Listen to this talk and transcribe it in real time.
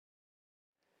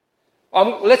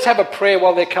Let's have a prayer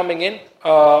while they're coming in,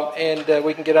 and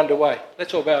we can get underway.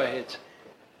 Let's all bow our heads.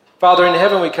 Father in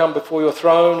heaven, we come before your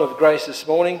throne of grace this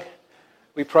morning.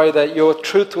 We pray that your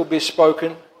truth will be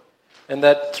spoken, and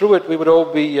that through it we would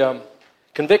all be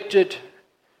convicted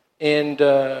and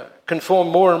conform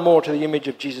more and more to the image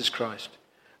of Jesus Christ.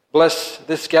 Bless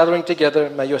this gathering together.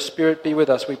 May your Spirit be with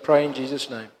us, we pray in Jesus'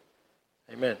 name.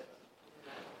 Amen.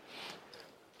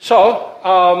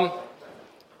 So,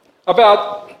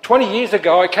 about 20 years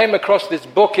ago, I came across this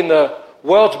book in the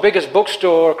world's biggest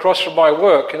bookstore across from my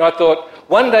work, and I thought,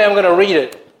 one day I'm going to read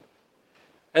it.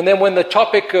 And then when the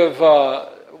topic of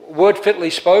Word Fitly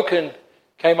Spoken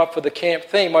came up for the camp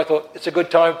theme, I thought it's a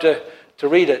good time to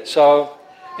read it. So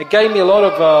it gave me a lot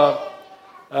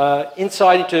of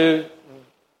insight into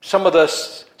some of the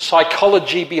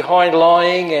psychology behind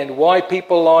lying and why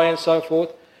people lie and so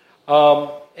forth.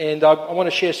 And I want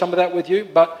to share some of that with you,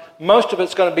 but most of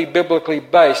it's going to be biblically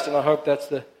based, and I hope that's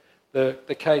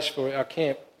the case for our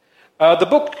camp. The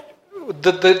book,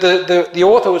 the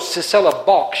author was Cicely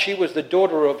Bock. She was the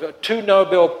daughter of 2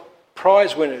 Nobel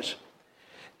Prize winners.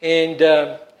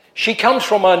 And she comes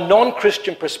from a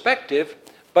non-Christian perspective,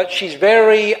 but she's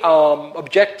very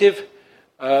objective,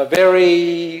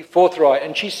 very forthright.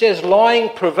 And she says lying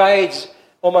pervades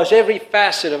almost every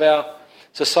facet of our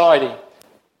society.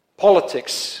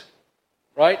 Politics,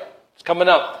 right? It's coming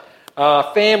up.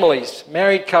 Families,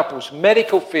 married couples,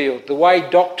 medical field, the way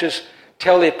doctors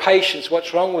tell their patients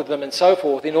what's wrong with them and so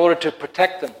forth in order to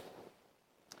protect them.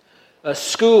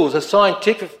 Schools, a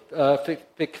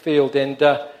scientific field,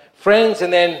 and friends,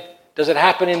 and then does it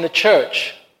happen in the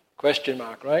church? Question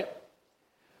mark, right?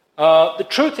 The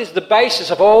truth is the basis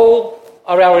of all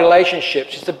of our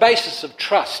relationships. It's the basis of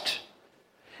trust.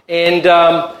 And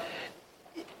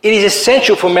it is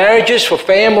essential for marriages, for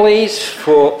families,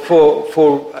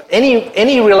 for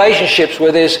any relationships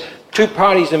where there's 2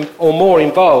 parties or more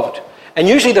involved. And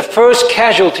usually the first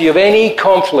casualty of any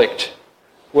conflict,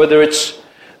 whether it's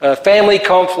family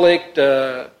conflict,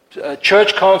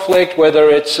 church conflict,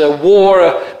 whether it's a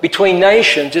war between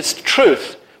nations, it's the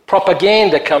truth.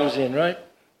 Propaganda comes in, right?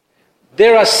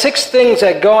 There are 6 things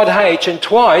that God hates, and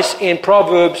twice in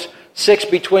Proverbs 6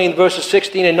 between verses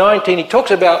 16 and 19, he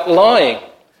talks about lying.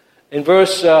 In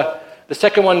verse, the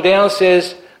second one down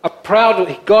says,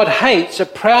 God hates a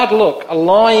proud look, a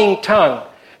lying tongue.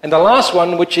 And the last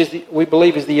one, which is we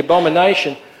believe is the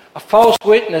abomination, a false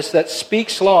witness that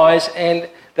speaks lies and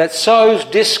that sows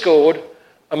discord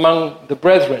among the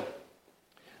brethren.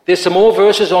 There's some more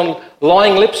verses on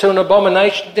lying lips are an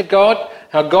abomination to God,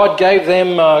 how God gave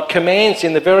them commands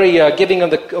in the very giving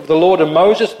of the law to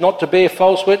Moses not to bear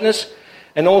false witness,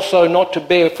 and also not to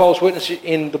bear false witness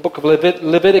in the book of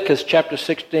Leviticus chapter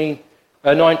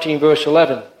 19 verse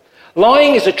 11.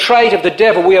 Lying is a trait of the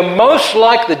devil. We are most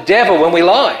like the devil when we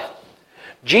lie.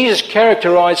 Jesus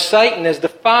characterized Satan as the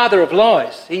father of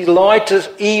lies. He lied to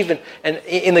Eve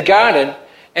in the garden,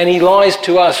 and he lies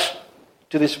to us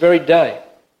to this very day.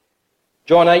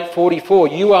 John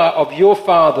 8:44, you are of your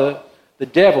father, the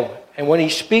devil, and when he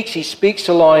speaks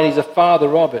a lie, and he's a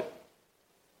father of it.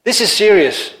 This is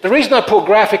serious. The reason I put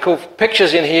graphical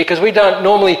pictures in here, because we don't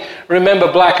normally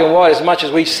remember black and white as much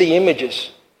as we see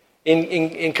images.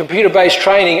 In computer-based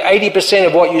training, 80%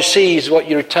 of what you see is what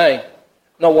you retain,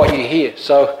 not what you hear.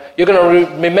 So you're going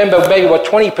to remember maybe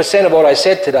 20% of what I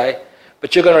said today,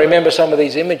 but you're going to remember some of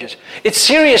these images. It's a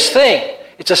serious thing.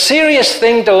 It's a serious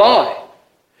thing to lie.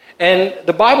 And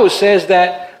the Bible says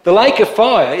that the lake of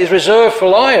fire is reserved for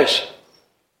liars.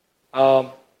 A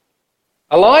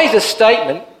lie is a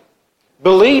statement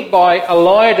believed by a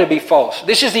liar to be false.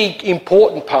 This is the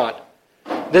important part.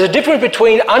 There's a difference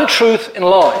between untruth and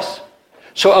lies.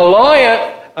 So a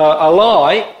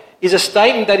lie is a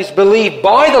statement that is believed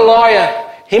by the liar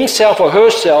himself or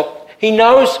herself. He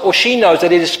knows or she knows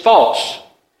that it is false.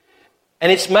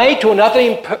 And it's made to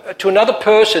another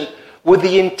person with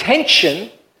the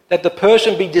intention that the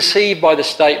person be deceived by the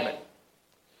statement.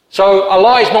 So a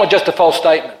lie is not just a false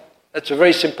statement. That's a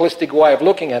very simplistic way of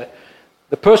looking at it.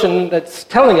 The person that's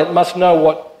telling it must know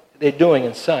what they're doing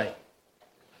and saying.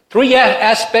 3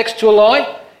 aspects to a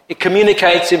lie. It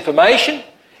communicates information.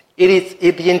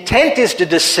 The intent is to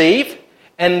deceive,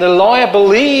 and the liar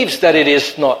believes that it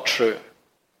is not true.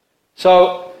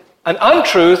 So an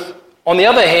untruth, on the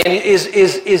other hand,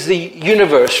 is the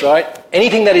universe, right?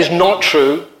 Anything that is not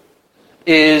true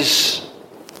is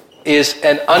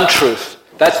an untruth.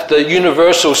 That's the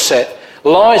universal set.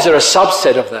 Lies are a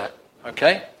subset of that,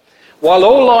 okay? While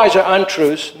all lies are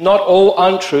untruths, not all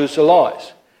untruths are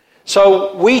lies.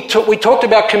 So we talked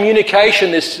about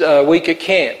communication this week at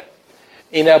camp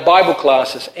in our Bible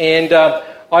classes, and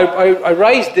I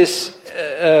raised this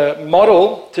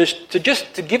model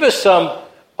to give us some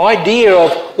idea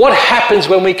of what happens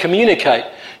when we communicate.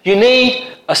 You need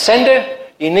a sender,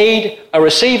 you need a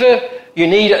receiver, you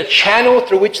need a channel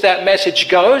through which that message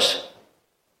goes.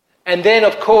 And then,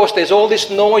 of course, there's all this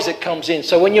noise that comes in.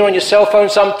 So when you're on your cell phone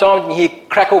sometimes and you hear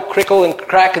crackle, crickle and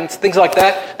crack and things like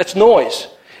that, that's noise.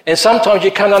 And sometimes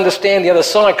you can't understand the other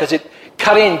side because it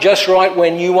cut in just right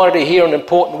when you wanted to hear an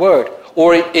important word.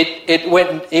 Or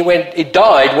it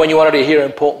died when you wanted to hear an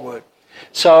important word.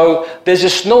 So there's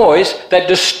this noise that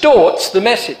distorts the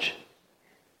message.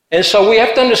 And so we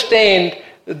have to understand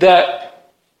that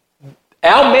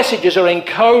our messages are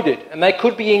encoded, and they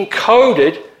could be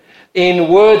encoded in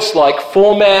words like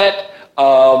format,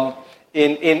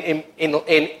 in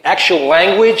actual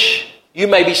language. You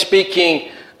may be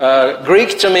speaking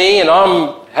Greek to me, and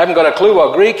I haven't got a clue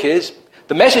what Greek is.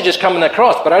 The message is coming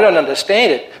across, but I don't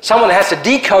understand it. Someone has to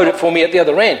decode it for me at the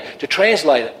other end to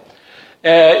translate it.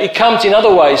 It comes in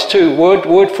other ways too,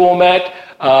 word format.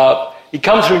 It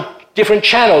comes through different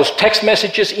channels, text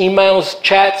messages, emails,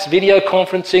 chats, video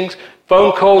conferencing,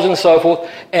 phone calls and so forth.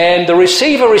 And the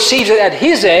receiver receives it at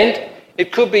his end.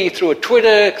 It could be through a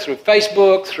Twitter, through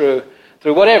Facebook, through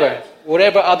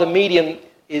whatever other medium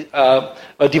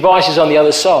device is on the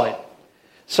other side.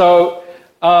 So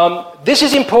this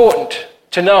is important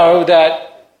to know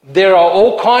that there are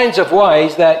all kinds of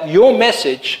ways that your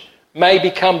message may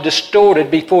become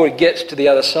distorted before it gets to the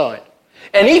other side.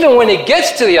 And even when it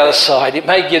gets to the other side, it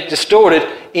may get distorted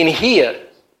in here.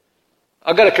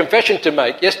 I've got a confession to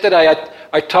make. Yesterday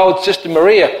I told Sister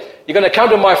Maria, you're going to come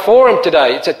to my forum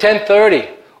today. It's at 10:30.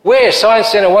 Where? Science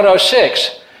Centre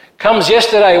 106. Comes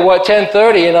yesterday at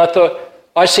 10:30, and I thought,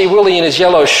 I see Willie in his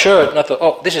yellow shirt, and I thought,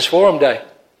 oh, this is forum day.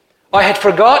 I had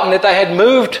forgotten that they had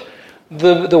moved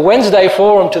the Wednesday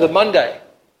forum to the Monday.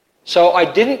 So I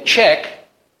didn't check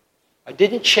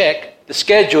the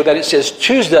schedule that it says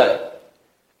Tuesday.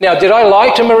 Now, did I lie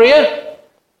to Maria?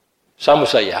 Some will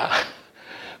say, yeah.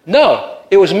 No,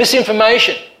 it was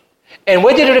misinformation. And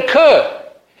where did it occur?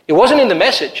 It wasn't in the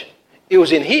message. It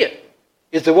was in here.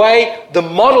 It's the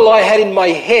model I had in my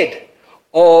head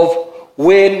of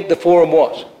when the forum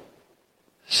was.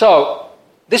 So,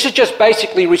 this is just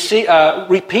basically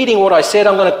repeating what I said.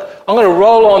 I'm going to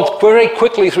roll on very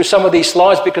quickly through some of these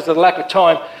slides because of the lack of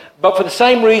time. But for the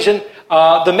same reason,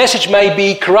 the message may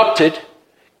be corrupted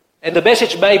and the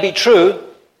message may be true,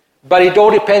 but it all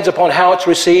depends upon how it's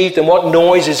received and what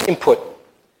noise is input.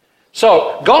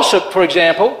 So, gossip, for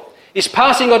example, is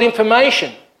passing on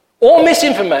information or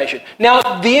misinformation.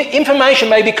 Now, the information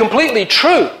may be completely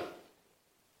true,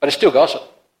 but it's still gossip.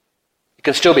 It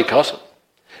can still be gossip.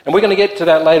 And we're going to get to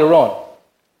that later on.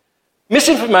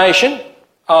 Misinformation,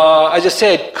 as I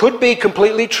said, could be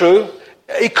completely true.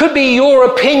 It could be your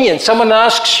opinion. Someone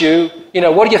asks you,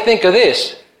 what do you think of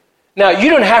this? Now, you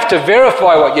don't have to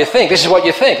verify what you think. This is what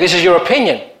you think. This is your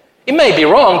opinion. It may be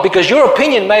wrong because your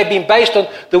opinion may have been based on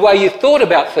the way you thought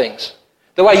about things,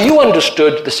 the way you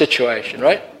understood the situation,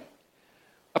 right?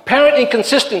 Apparent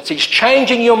inconsistencies,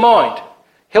 changing your mind.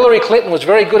 Hillary Clinton was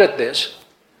very good at this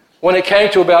when it came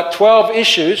to about 12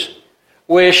 issues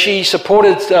where she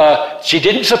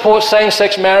didn't support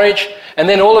same-sex marriage, and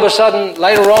then all of a sudden,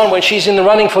 later on, when she's in the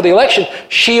running for the election,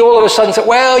 she all of a sudden said,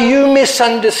 well, you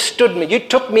misunderstood me. You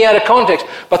took me out of context.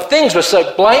 But things were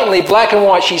so blatantly black and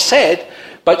white, she said,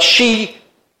 but she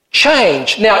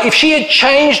changed. Now, if she had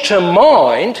changed her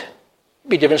mind, it'd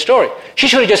be a different story. She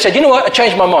should have just said, you know what, I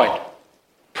changed my mind.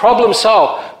 Problem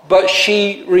solved. But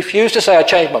she refused to say, I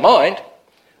changed my mind.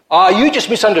 You just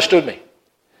misunderstood me.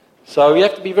 So you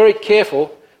have to be very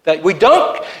careful that we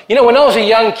don't... when I was a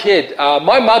young kid,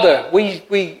 my mother, we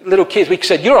little kids, we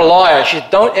said, you're a liar. She said,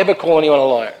 don't ever call anyone a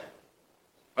liar.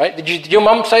 Right? Did your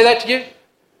mum say that to you?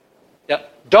 Yeah.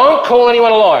 Don't call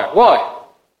anyone a liar. Why?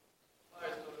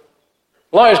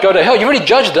 Liars go to hell. You've already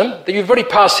judged them. You've already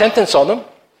passed sentence on them.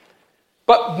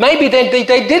 But maybe they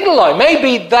didn't lie.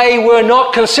 Maybe they were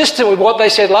not consistent with what they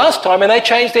said last time and they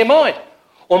changed their mind.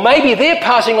 Or maybe they're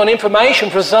passing on information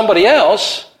from somebody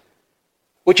else,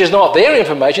 which is not their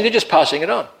information, they're just passing it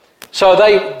on. So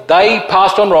they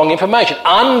passed on wrong information,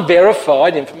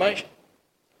 unverified information.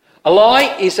 A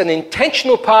lie is an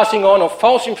intentional passing on of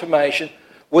false information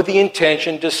with the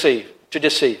intention to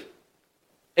deceive.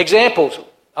 Examples,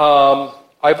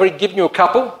 I've already given you a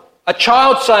couple. A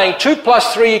child saying 2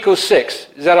 + 3 = 6.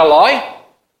 Is that a lie?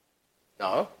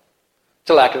 No. It's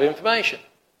a lack of information.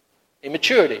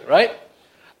 Immaturity, right?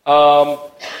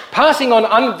 Passing on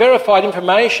unverified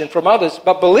information from others,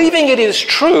 but believing it is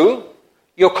true,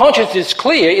 your conscience is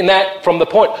clear in that from the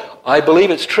point, I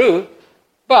believe it's true,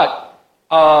 but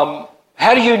how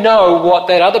do you know what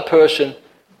that other person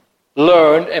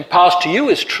learned and passed to you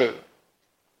is true.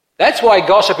 That's why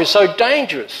gossip is so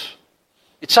dangerous.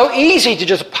 It's so easy to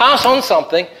just pass on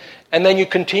something and then you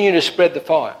continue to spread the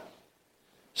fire.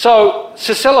 So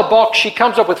Cicely Bock, she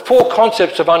comes up with 4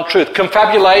 concepts of untruth.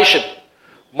 Confabulation,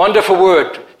 wonderful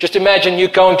word. Just imagine you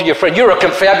going to your friend, you're a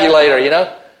confabulator, you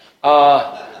know.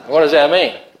 What does that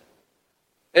mean?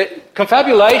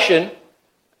 Confabulation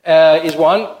is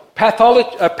one.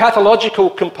 Pathological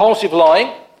compulsive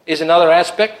lying is another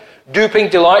aspect. Duping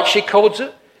delight, she calls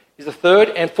it, is the third.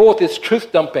 And fourth is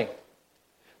truth dumping.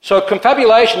 So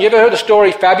confabulation, you ever heard the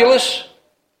story fabulous?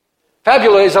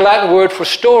 Fabula is a Latin word for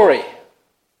story.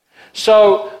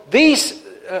 So these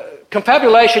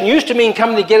confabulation used to mean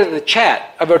coming together to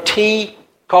chat over tea,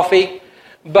 coffee,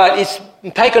 but it's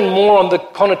taken more on the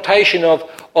connotation of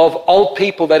old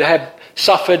people that have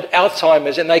suffered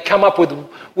Alzheimer's, and they come up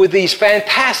with these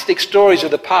fantastic stories of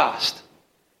the past.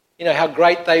 You know, how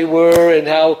great they were and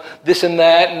how this and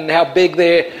that and how big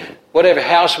their whatever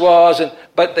house was,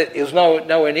 but it was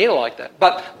nowhere near like that.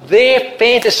 But they're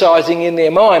fantasizing in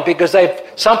their mind because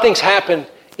something's happened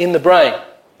in the brain.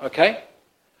 Okay?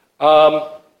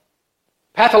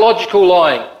 Pathological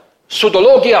lying.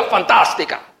 Pseudologia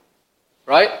fantastica.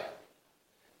 Right?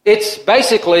 It's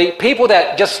basically people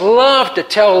that just love to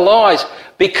tell lies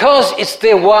because it's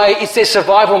their way, it's their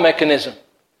survival mechanism.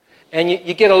 And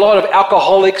you get a lot of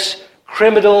alcoholics,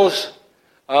 criminals.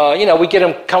 We get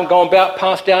them going about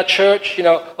past our church.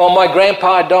 My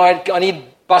grandpa died, I need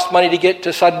bus money to get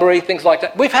to Sudbury, things like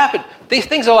that. We've happened. These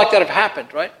things are like that have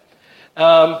happened, right?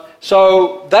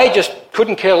 So they just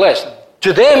couldn't care less.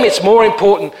 To them, it's more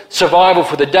important survival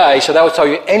for the day, so they'll tell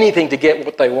you anything to get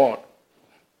what they want.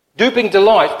 Duping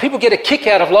delight. People get a kick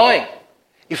out of lying.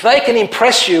 If they can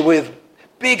impress you with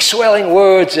big swelling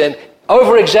words and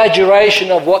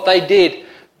over-exaggeration of what they did,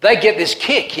 they get this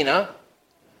kick, I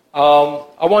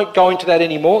won't go into that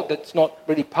anymore. That's not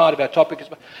really part of our topic.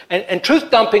 And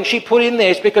truth dumping, she put in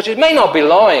there, is because it may not be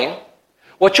lying.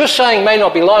 What you're saying may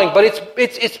not be lying, but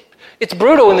it's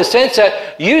brutal in the sense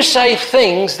that you say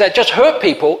things that just hurt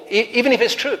people, even if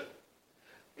it's true.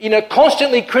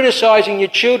 Constantly criticizing your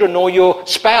children or your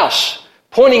spouse,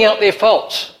 pointing out their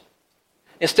faults,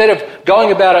 instead of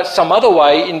going about it some other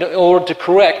way in order to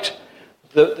correct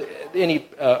any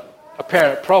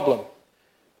apparent problem.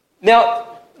 Now,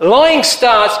 lying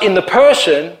starts in the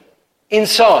person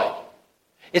inside.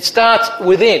 It starts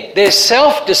within. There's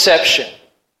self-deception.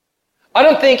 I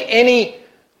don't think any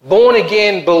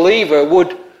born-again believer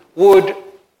would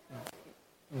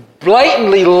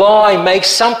blatantly lie, make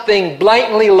something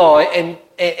blatantly lie and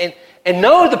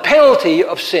know the penalty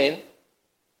of sin,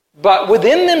 but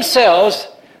within themselves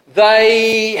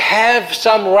they have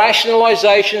some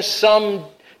rationalization, some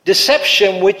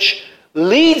deception which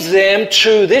leads them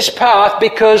to this path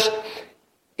because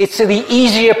it's the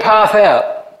easier path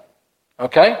out.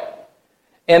 Okay?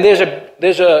 And there's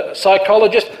a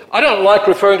psychologist. I don't like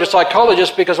referring to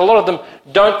psychologists because a lot of them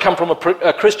don't come from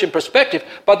a Christian perspective,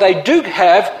 but they do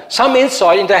have some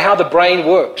insight into how the brain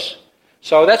works.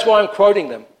 So that's why I'm quoting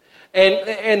them.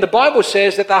 And the Bible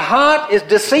says that the heart is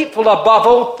deceitful above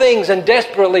all things and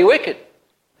desperately wicked.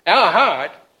 Our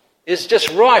heart is just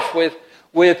rife with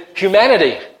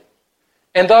humanity.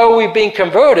 And though we've been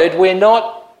converted, we're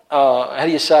not,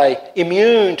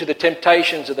 immune to the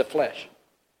temptations of the flesh.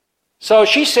 So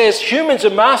she says humans are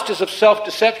masters of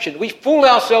self-deception. We fool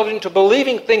ourselves into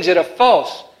believing things that are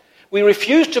false. We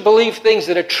refuse to believe things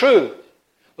that are true.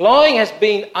 Lying has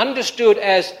been understood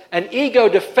as an ego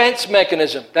defense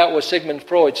mechanism. That was Sigmund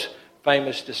Freud's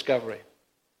famous discovery.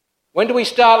 When do we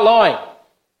start lying?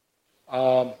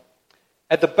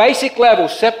 At the basic level,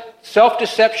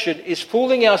 self-deception is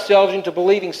fooling ourselves into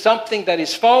believing something that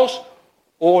is false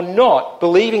or not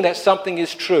believing that something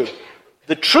is true.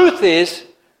 The truth is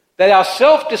that our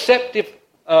self-deceptive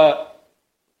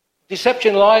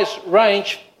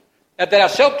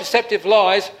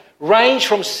lies range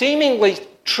from seemingly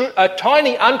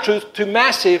tiny untruth to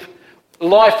massive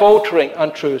life-altering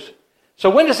untruths.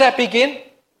 So when does that begin?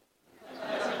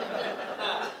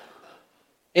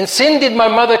 In sin did my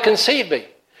mother conceive me.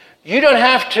 You don't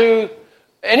have to...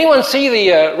 Anyone see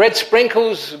the Red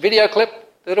Sprinkles video clip?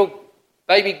 Little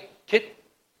baby kid?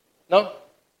 No?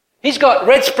 He's got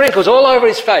red sprinkles all over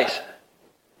his face.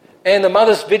 And the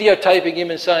mother's videotaping him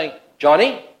and saying,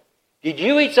 Johnny, did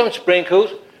you eat some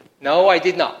sprinkles? No, I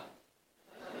did not.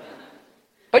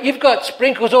 But you've got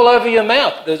sprinkles all over your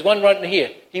mouth. There's one right in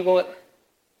here. He went,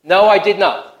 no, I did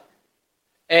not.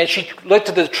 And she looked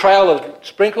at the trail of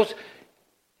sprinkles.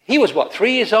 He was,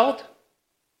 3 years old?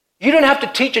 You don't have to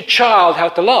teach a child how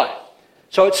to lie.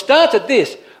 So it starts at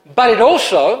this. But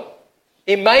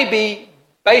it may be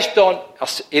based on our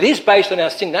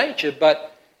sin nature,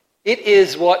 but it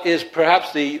is what is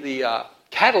perhaps the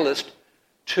catalyst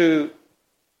to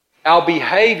our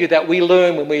behavior that we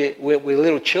learn when we're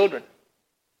little children.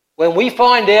 When we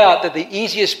find out that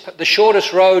the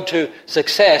shortest road to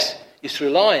success is through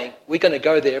lying, we're going to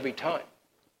go there every time.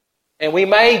 And we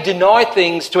may deny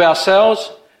things to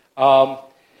ourselves.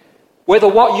 Whether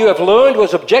what you have learned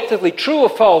was objectively true or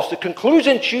false, the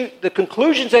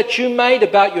conclusions that you made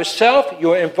about yourself,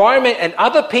 your environment, and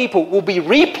other people will be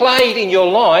replayed in your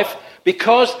life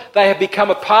because they have become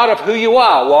a part of who you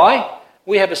are. Why?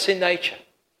 We have a sin nature.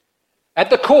 At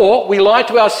the core, we lie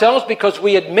to ourselves because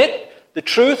we admit the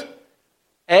truth,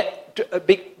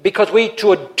 because we,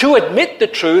 to admit the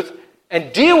truth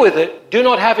and deal with it, do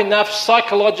not have enough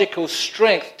psychological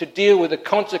strength to deal with the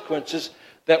consequences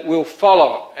that will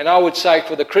follow. And I would say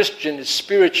for the Christian is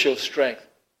spiritual strength.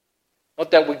 Not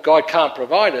that God can't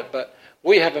provide it, but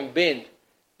we haven't been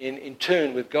in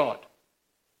tune with God.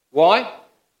 Why?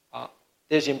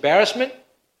 There's embarrassment,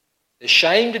 there's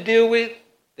shame to deal with,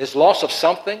 there's loss of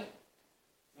something.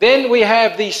 Then we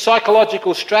have these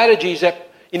psychological strategies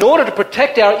that in order to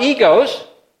protect our egos,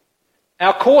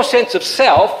 our core sense of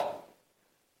self,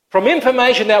 from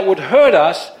information that would hurt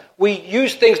us, we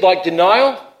use things like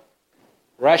denial,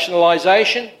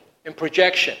 rationalization, and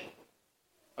projection.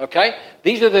 Okay?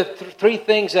 These are the three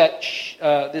things that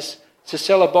this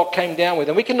Cicella Bock came down with.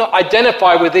 And we cannot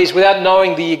identify with these without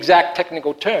knowing the exact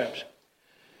technical terms.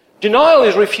 Denial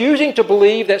is refusing to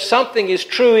believe that something is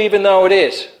true even though it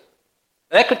is.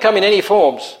 And that could come in any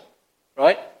forms,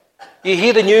 right? You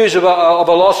hear the news of a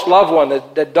lost loved one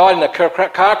that died in a car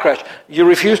crash. You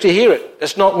refuse to hear it.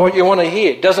 That's not what you want to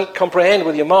hear. It doesn't comprehend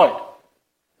with your mind.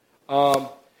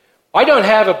 I don't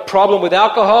have a problem with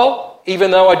alcohol,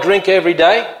 even though I drink every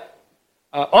day.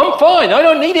 I'm fine. I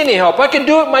don't need any help. I can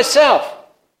do it myself.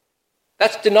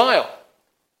 That's denial.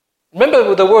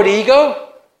 Remember the word ego?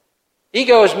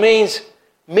 Ego means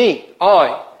me,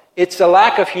 I. It's the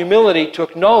lack of humility to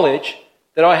acknowledge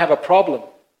that I have a problem.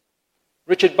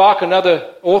 Richard Bach,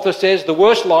 another author, says the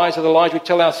worst lies are the lies we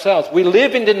tell ourselves. We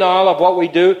live in denial of what we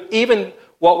do, even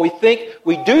what we think.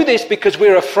 We do this because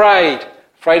we're afraid.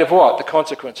 Afraid of what? The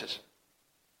consequences.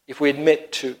 If we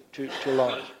admit to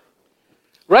lies.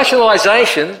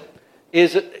 Rationalization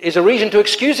is a reason to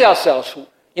excuse ourselves.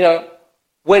 You know,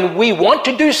 when we want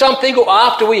to do something or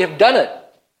after we have done it.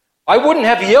 I wouldn't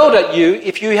have yelled at you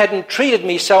if you hadn't treated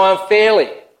me so unfairly,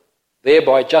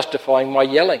 thereby justifying my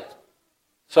yelling.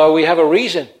 So we have a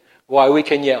reason why we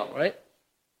can yell, right?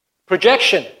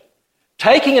 Projection.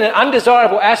 Taking an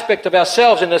undesirable aspect of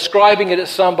ourselves and ascribing it to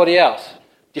somebody else.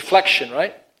 Deflection,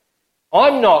 right?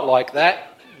 I'm not like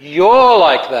that. You're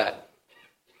like that.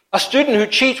 A student who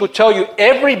cheats will tell you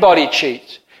everybody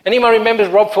cheats. Anyone remembers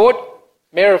Rob Ford?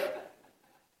 Mayor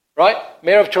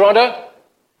of Toronto?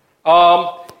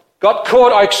 Got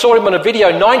caught. I saw him on a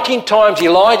video. 19 times he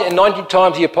lied and 19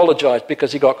 times he apologized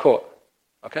because he got caught.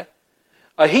 Okay?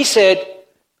 He said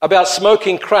about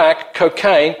smoking crack,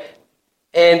 cocaine,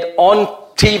 and on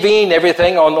TV and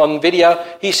everything, on video,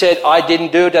 he said, I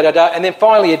didn't do it, and then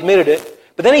finally admitted it.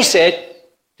 But then he said,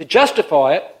 to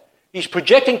justify it, he's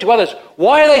projecting to others,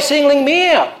 why are they singling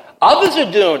me out? Others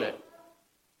are doing it.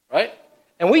 Right?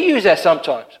 And we use that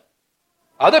sometimes.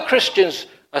 Other Christians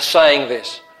are saying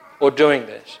this or doing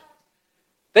this.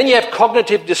 Then you have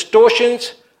cognitive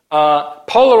distortions,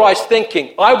 polarized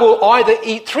thinking. I will either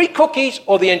eat 3 cookies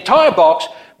or the entire box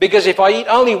because if I eat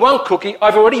only 1 cookie,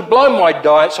 I've already blown my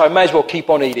diet, so I may as well keep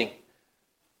on eating.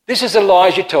 This is the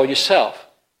lies you tell yourself.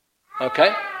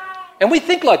 Okay? And we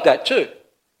think like that too.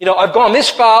 You know, I've gone this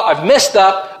far, I've messed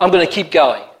up, I'm going to keep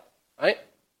going. Right?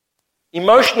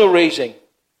 Emotional reasoning.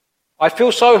 I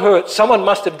feel so hurt, someone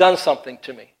must have done something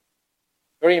to me.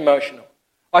 Very emotional.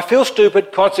 I feel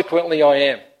stupid, consequently I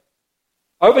am.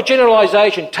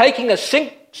 Overgeneralization, taking a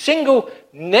single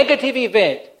negative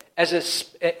event as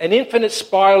an infinite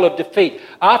spiral of defeat.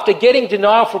 After getting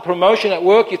denial for promotion at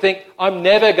work, you think, I'm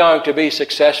never going to be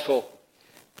successful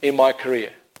in my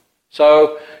career.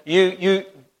 So you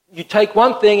take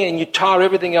one thing and you tar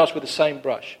everything else with the same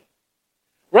brush.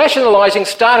 Rationalizing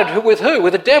started with who?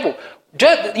 With the devil.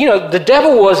 You know, the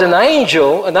devil was an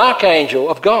angel, an archangel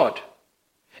of God.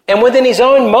 And within his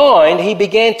own mind, he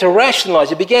began to rationalize.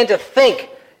 He began to think,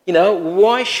 you know,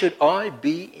 why should I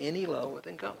be any lower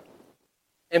than God?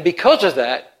 And because of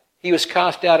that, he was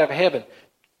cast out of heaven.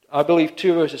 I believe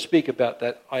 2 verses speak about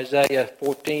that, Isaiah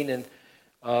 14 and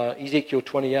Ezekiel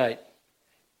 28.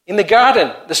 In the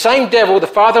garden, the same devil, the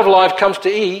father of life, comes to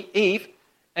Eve,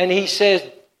 and he says,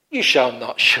 you shall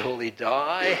not surely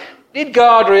die. Did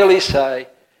God really say?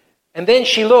 And then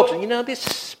she looks, and this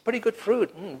is pretty good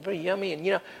fruit, very yummy,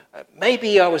 and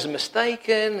maybe I was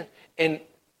mistaken, and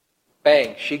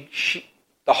bang,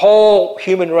 the whole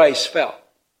human race fell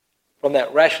from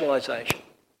that rationalization.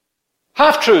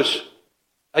 Half-truths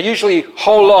are usually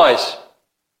whole lies,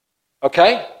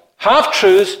 okay?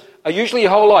 Half-truths are usually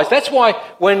whole lies. That's why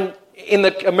when in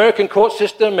the American court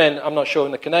system, and I'm not sure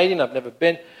in the Canadian, I've never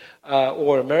been,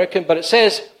 or American, but it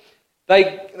says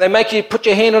they make you put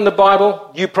your hand on the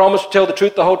Bible, you promise to tell the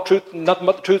truth, the whole truth, and nothing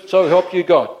but the truth, so help you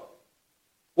God.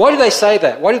 Why do they say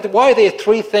that? Why are there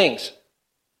three things?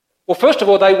 Well, first of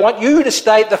all, they want you to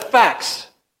state the facts.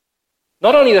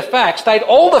 Not only the facts, state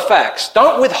all the facts.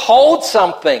 Don't withhold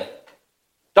something.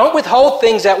 Don't withhold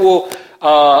things that will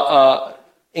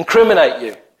incriminate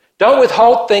you. Don't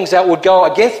withhold things that would go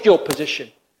against your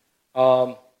position.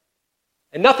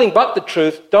 And nothing but the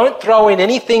truth. Don't throw in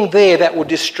anything there that will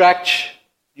distract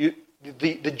you,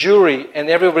 the jury and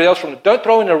everybody else from it. Don't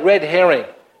throw in a red herring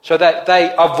so that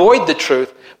they avoid the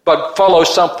truth but follow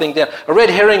something down. A red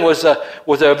herring was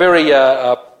a very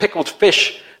pickled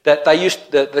fish that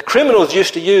the criminals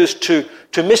used to use to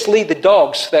mislead the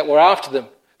dogs that were after them.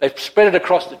 They spread it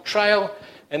across the trail,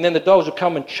 and then the dogs would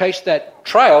come and chase that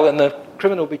trail, and the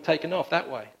criminal would be taken off that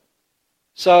way.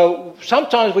 So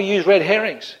sometimes we use red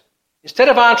herrings. Instead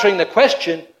of answering the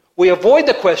question, we avoid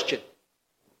the question.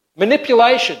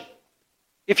 Manipulation.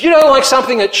 If you don't like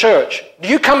something at church, do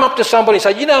you come up to somebody and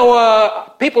say,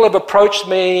 people have approached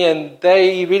me and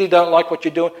they really don't like what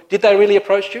you're doing? Did they really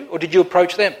approach you, or did you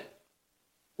approach them?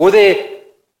 Were there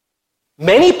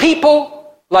many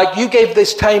people, like you gave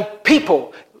this term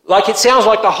people, like it sounds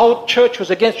like the whole church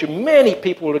was against you. Many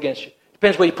people were against you.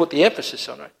 Depends where you put the emphasis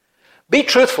on it. Be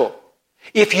truthful.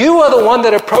 If you are the one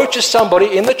that approaches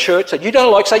somebody in the church that you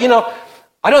don't like, say,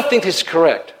 I don't think this is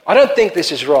correct. I don't think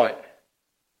this is right.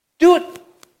 Do it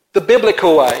the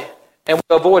biblical way and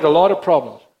we'll avoid a lot of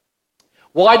problems.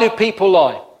 Why do people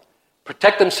lie?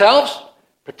 Protect themselves,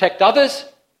 protect others,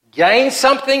 gain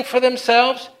something for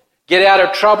themselves, get out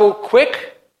of trouble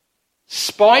quick,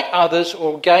 spite others,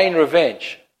 or gain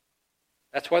revenge.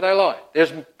 That's why they lie.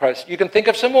 You can think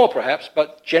of some more perhaps,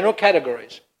 but general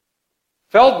categories.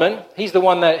 Feldman, he's the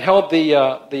one that held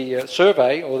the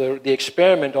survey or the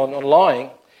experiment on lying.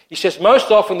 He says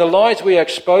most often the lies we are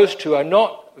exposed to are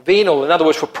not venal, in other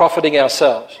words, for profiting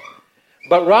ourselves,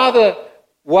 but rather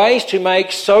ways to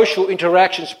make social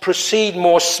interactions proceed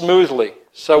more smoothly.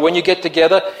 So when you get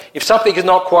together, if something is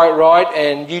not quite right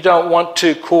and you don't want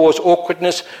to cause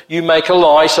awkwardness, you make a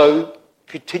lie, so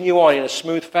continue on in a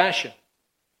smooth fashion.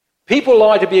 People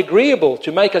lie to be agreeable,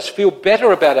 to make us feel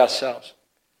better about ourselves.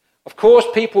 Of course,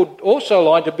 people also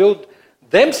lie to build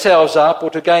themselves up or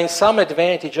to gain some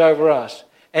advantage over us.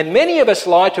 And many of us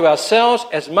lie to ourselves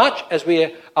as much as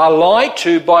we are lied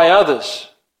to by others.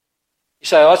 You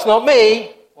say, that's not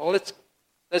me. Well,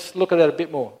 let's look at that a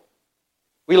bit more.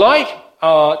 We lie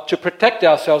to protect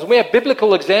ourselves. We have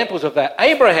biblical examples of that.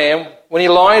 Abraham, when he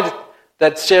lied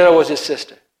that Sarah was his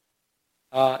sister.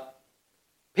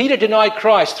 Peter denied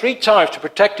Christ 3 times to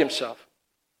protect himself.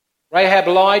 Rahab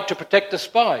lied to protect the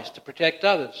spies, to protect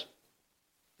others.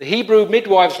 The Hebrew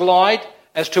midwives lied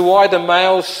as to why the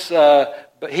males,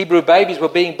 Hebrew babies were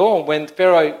being born when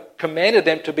Pharaoh commanded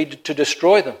them to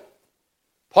destroy them.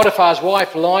 Potiphar's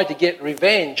wife lied to get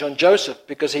revenge on Joseph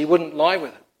because he wouldn't lie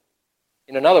with her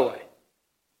in another way.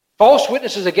 False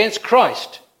witnesses against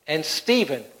Christ and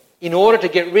Stephen in order to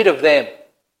get rid of them.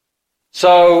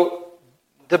 So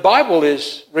the Bible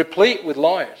is replete with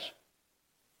liars.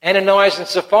 Ananias and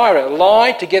Sapphira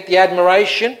lied to get the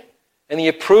admiration and the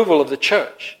approval of the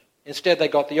church. Instead, they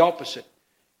got the opposite.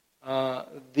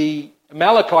 The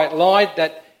Amalekite lied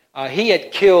that he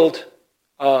had killed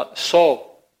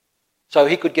Saul so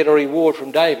he could get a reward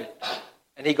from David.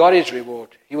 And he got his reward.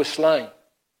 He was slain.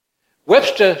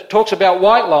 Webster talks about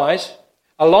white lies,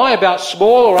 a lie about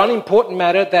small or unimportant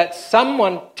matter that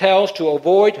someone tells to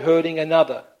avoid hurting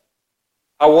another.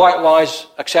 Are white lies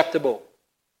acceptable?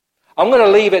 I'm going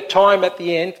to leave it time at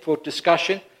the end for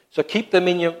discussion, so keep them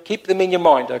in your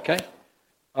mind, okay?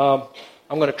 I'm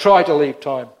going to try to leave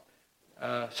time.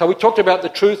 So we talked about the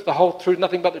truth, the whole truth,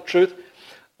 nothing but the truth.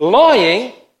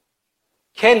 Lying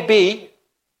can be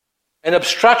an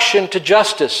obstruction to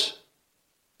justice.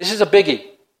 This is a biggie.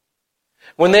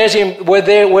 When there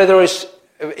is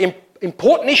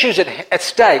important issues at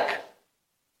stake,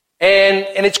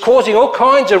 and it's causing all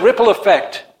kinds of ripple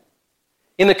effect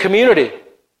in the community,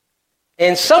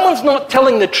 and someone's not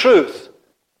telling the truth,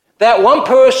 that one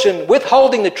person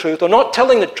withholding the truth or not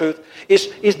telling the truth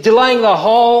is delaying the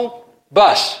whole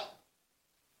bus.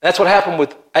 That's what happened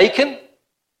with Achan.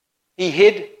 He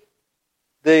hid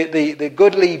the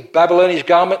goodly Babylonian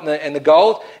garment and the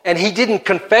gold, and he didn't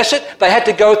confess it. They had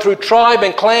to go through tribe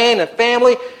and clan and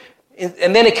family,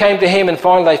 and then it came to him, and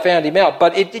finally they found him out.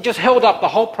 But it just held up the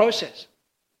whole process.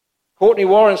 Courtney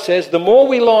Warren says, the more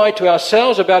we lie to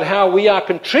ourselves about how we are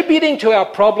contributing to our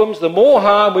problems, the more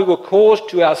harm we will cause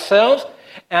to ourselves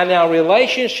and our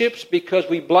relationships, because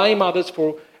we blame others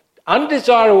for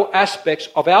undesirable aspects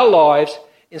of our lives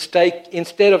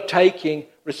instead of taking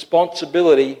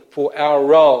responsibility for our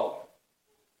role.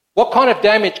 What kind of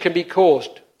damage can be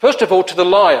caused? First of all, to the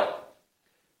liar.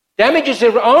 Damages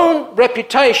their own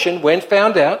reputation when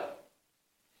found out.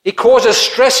 It causes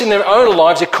stress in their own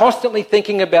lives. They're constantly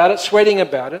thinking about it, sweating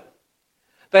about it.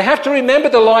 They have to remember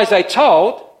the lies they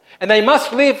told, and they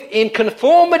must live in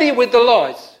conformity with the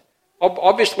lies.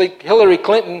 Obviously, Hillary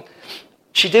Clinton,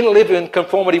 she didn't live in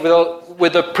conformity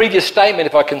with the previous statement,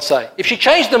 if I can say. If she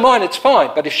changed her mind, it's fine.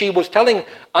 But if she was telling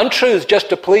untruths just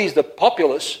to please the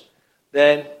populace,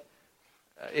 then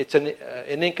it's an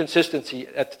inconsistency,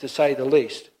 to say the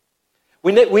least.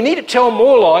 We need to tell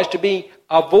more lies to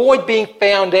avoid being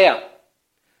found out.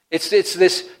 It's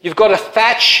this, you've got to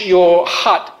thatch your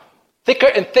hut thicker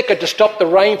and thicker to stop the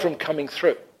rain from coming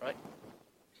through. Right?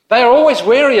 They are always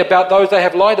wary about those they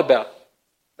have lied about.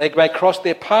 They may cross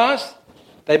their paths.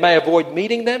 They may avoid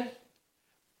meeting them.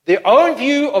 Their own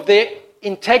view of their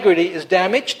integrity is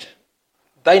damaged.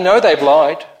 They know they've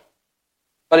lied,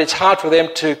 but it's hard for them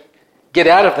to get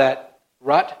out of that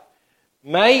rut.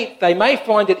 They may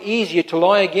find it easier to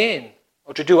lie again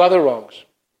or to do other wrongs.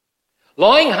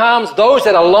 Lying harms those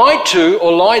that are lied to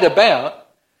or lied about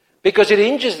because it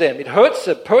injures them. It hurts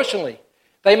them personally.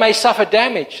 They may suffer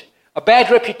damage, a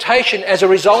bad reputation as a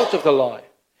result of the lie.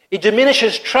 It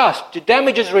diminishes trust. It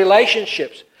damages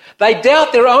relationships. They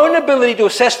doubt their own ability to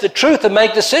assess the truth and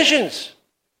make decisions.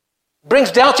 It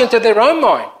brings doubts into their own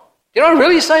mind. Did I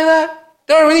really say that?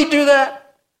 Did I really do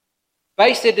that?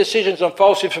 Base their decisions on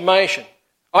false information.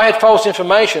 I had false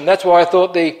information. That's why I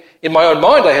thought in my own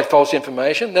mind I had false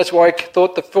information. That's why I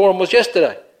thought the forum was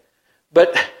yesterday.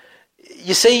 But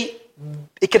you see,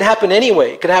 it can happen anywhere.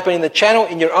 It can happen in the channel,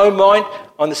 in your own mind,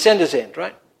 on the sender's end,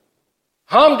 right?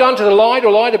 Harm done to the lied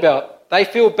or lied about. They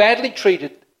feel badly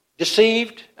treated,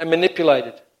 deceived, and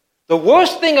manipulated. The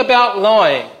worst thing about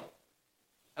lying,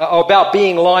 or about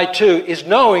being lied to, is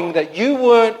knowing that you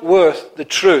weren't worth the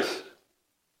truth.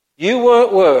 You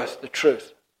weren't worth the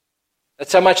truth.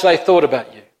 That's how much they thought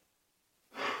about you.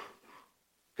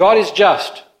 God is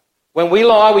just. When we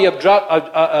lie, we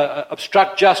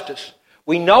obstruct justice.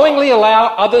 We knowingly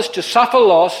allow others to suffer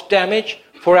loss, damage,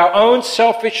 for our own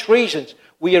selfish reasons.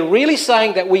 We are really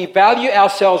saying that we value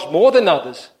ourselves more than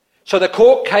others. So the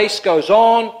court case goes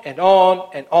on and on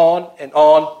and on and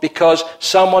on because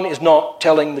someone is not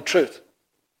telling the truth.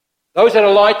 Those that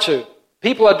are lied to,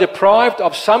 people are deprived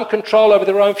of some control over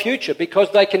their own future because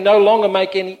they can no longer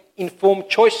make any informed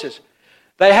choices.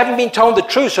 They haven't been told the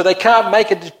truth, so they can't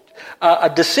make a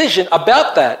decision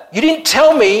about that. You didn't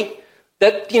tell me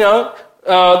that,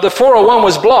 the 401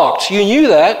 was blocked. You knew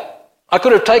that. I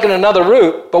could have taken another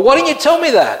route, but why didn't you tell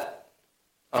me that?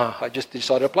 I just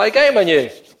decided to play a game on you.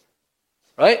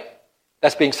 Right?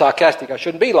 That's being sarcastic. I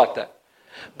shouldn't be like that.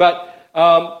 But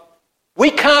we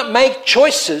can't make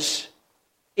choices,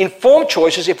 informed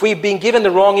choices, if we've been given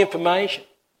the wrong information.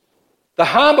 The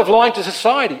harm of lying to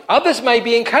society. Others may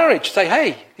be encouraged. Say,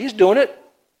 hey, he's doing it.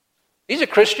 He's a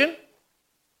Christian.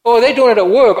 Or they're doing it at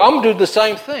work. I'm doing the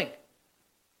same thing.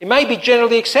 It may be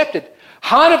generally accepted.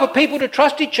 Harder for people to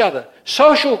trust each other.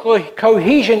 Social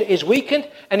cohesion is weakened,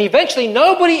 and eventually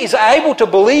nobody is able to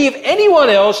believe anyone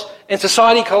else, and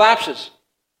society collapses.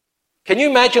 Can you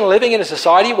imagine living in a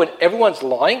society when everyone's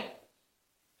lying?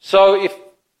 So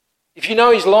if you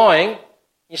know he's lying,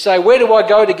 you say, where do I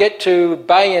go to get to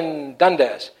Bay and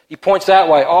Dundas? He points that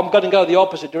way. Oh, I'm going to go the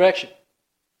opposite direction.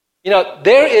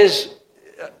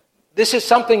 This is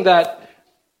something that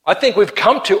I think we've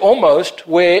come to almost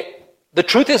where the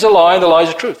truth is a lie and the lie is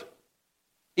a truth.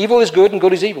 Evil is good and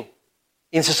good is evil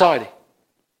in society.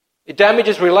 It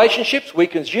damages relationships,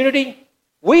 weakens unity.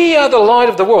 We are the light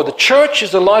of the world. The church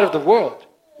is the light of the world.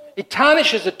 It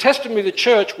tarnishes the testimony of the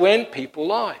church when people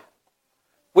lie.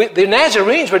 The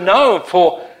Nazarenes were known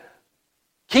for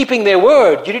keeping their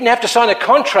word. You didn't have to sign a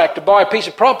contract to buy a piece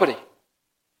of property.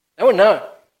 They were known.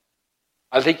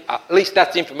 I think at least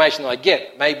that's the information I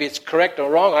get. Maybe it's correct or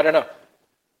wrong, I don't know.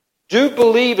 Do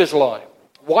believers lie?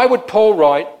 Why would Paul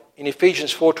write in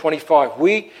Ephesians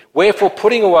 4:25, wherefore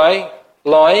putting away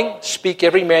lying, speak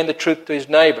every man the truth to his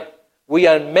neighbour. We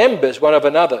are members one of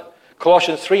another.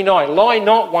 Colossians 3:9, lie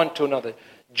not one to another.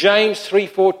 James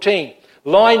 3:14,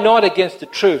 lie not against the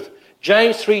truth.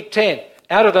 James 3:10,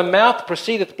 out of the mouth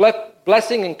proceedeth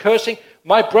blessing and cursing.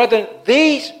 My brethren,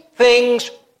 these things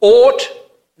ought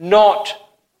not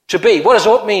to be. What does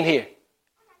ought mean here?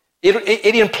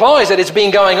 It implies that it's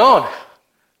been going on.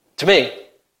 To me,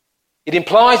 it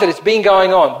implies that it's been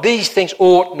going on. These things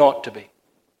ought not to be.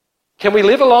 Can we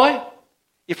live a lie?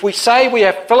 If we say we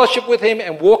have fellowship with him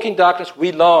and walk in darkness,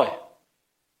 we lie.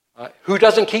 Who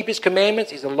doesn't keep his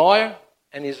commandments is a liar,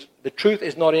 and the truth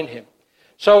is not in him.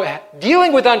 So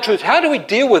dealing with untruths, how do we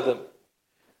deal with them?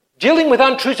 Dealing with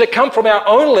untruths that come from our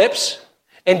own lips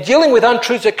and dealing with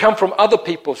untruths that come from other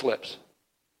people's lips.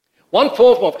 One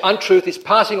form of untruth is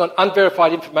passing on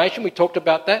unverified information. We talked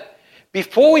about that.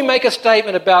 Before we make a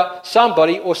statement about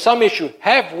somebody or some issue,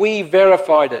 have we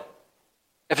verified it?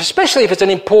 Especially if it's an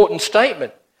important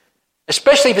statement.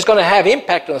 Especially if it's going to have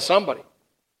impact on somebody.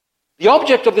 The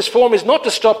object of this forum is not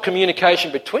to stop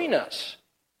communication between us,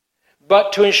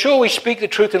 but to ensure we speak the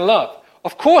truth in love.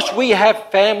 Of course, we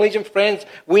have families and friends.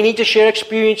 We need to share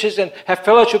experiences and have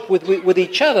fellowship with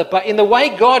each other, but in the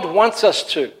way God wants us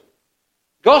to.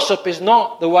 Gossip is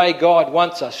not the way God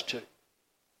wants us to.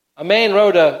 A man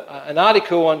wrote an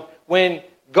article on when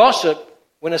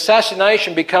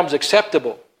assassination becomes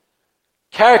acceptable.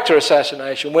 Character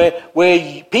assassination,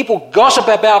 where people gossip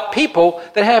about people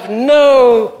that have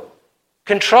no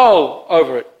control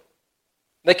over it.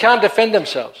 They can't defend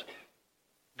themselves.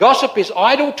 Gossip is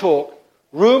idle talk,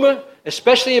 rumor,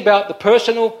 especially about the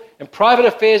personal and private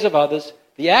affairs of others.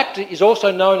 The act is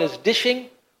also known as dishing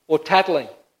or tattling.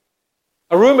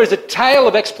 A rumor is a tale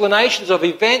of explanations of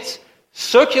events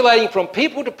circulating from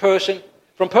person to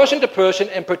person,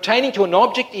 and pertaining to an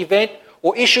object, event,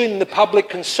 or issue in the public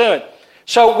concern.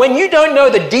 So when you don't know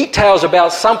the details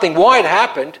about something, why it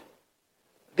happened,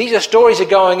 these are stories that are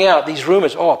going out, these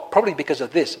rumors, probably because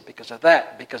of this, because of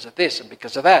that, because of this, and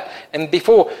because of that. And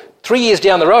before 3 years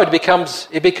down the road,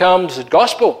 it becomes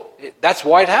gospel. That's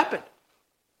why it happened.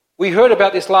 We heard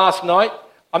about this last night.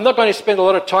 I'm not going to spend a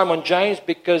lot of time on James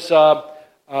because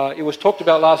it was talked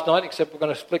about last night, except we're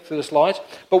going to flick through the slides.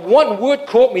 But one word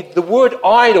caught me, the word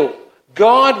idle.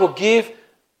 God will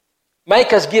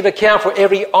make us give account for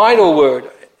every idle word.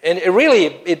 And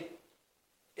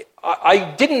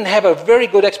I didn't have a very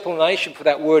good explanation for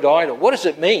that word idle. What does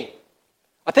it mean?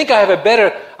 I think I have a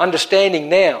better understanding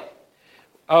now.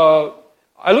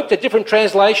 I looked at different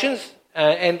translations,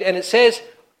 and it says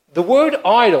the word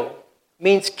idle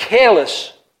means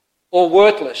careless or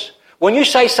worthless. When you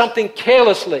say something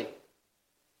carelessly,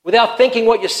 without thinking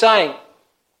what you're saying,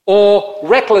 or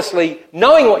recklessly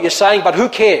knowing what you're saying, but who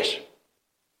cares?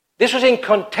 This was in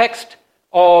context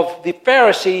of the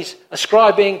Pharisees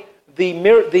ascribing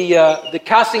the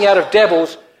casting out of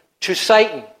devils to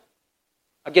Satan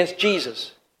against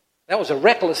Jesus. That was a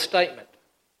reckless statement.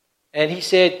 And he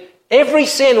said, every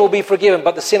sin will be forgiven,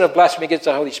 but the sin of blasphemy against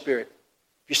the Holy Spirit.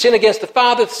 If you sin against the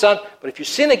Father, the Son, but if you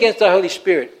sin against the Holy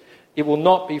Spirit, it will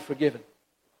not be forgiven.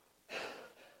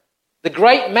 The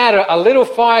great matter, a little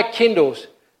fire kindles.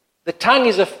 The tongue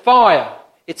is a fire.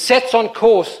 It sets on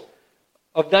course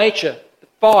of nature, the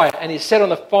fire, and is set on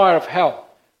the fire of hell.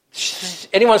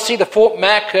 Anyone see the Fort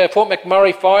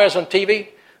McMurray fires on TV,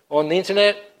 on the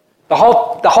internet? The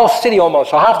whole city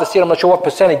almost, or half the city, I'm not sure what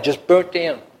percentage, just burnt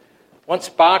down. 1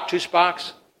 spark, 2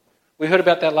 sparks. We heard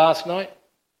about that last night.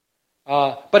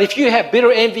 But if you have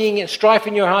bitter envying and strife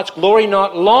in your hearts, glory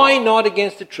not, lie not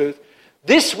against the truth.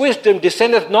 This wisdom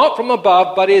descendeth not from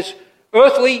above, but is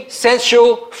earthly,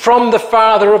 sensual, from the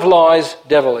father of lies,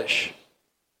 devilish.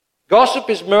 Gossip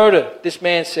is murder, this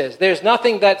man says. There is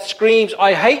nothing that screams,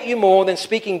 I hate you more than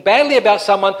speaking badly about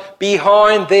someone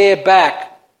behind their back.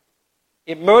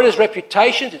 It murders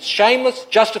reputations, it's shameless,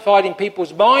 justified in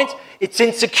people's minds, it's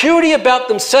insecurity about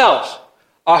themselves.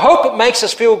 I hope it makes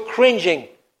us feel cringing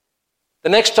the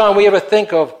next time we ever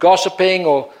think of gossiping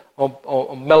or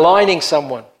maligning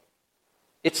someone.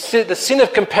 It's the sin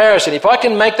of comparison. If I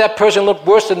can make that person look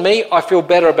worse than me, I feel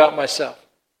better about myself.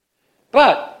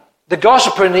 But the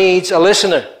gossiper needs a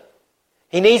listener.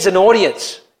 He needs an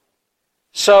audience.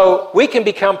 So we can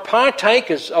become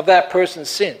partakers of that person's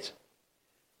sins.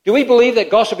 Do we believe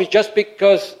that gossip is just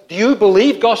because... Do you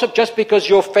believe gossip just because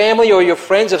your family or your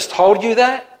friends have told you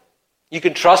that? You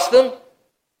can trust them?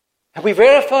 Have we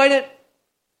verified it?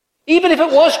 Even if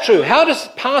it was true, how does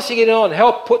passing it on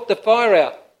help put the fire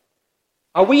out?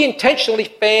 Are we intentionally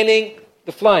fanning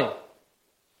the flame?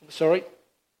 I'm sorry,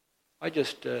 I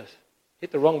just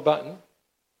hit the wrong button.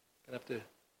 Here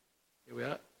we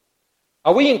are.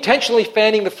 Are we intentionally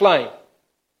fanning the flame?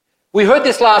 We heard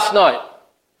this last night.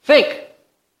 Think.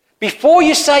 Before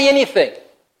you say anything,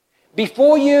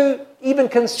 before you even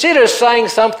consider saying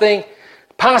something,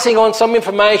 passing on some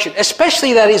information,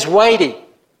 especially that is weighty,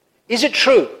 Is it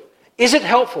true? Is it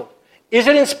helpful? Is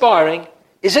it inspiring?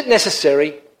 Is it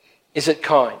necessary? Is it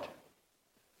kind?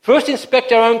 First,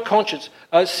 inspect our own conscience.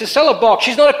 Cicella Bock,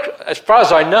 she's not, as far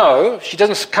as I know, she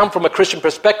doesn't come from a Christian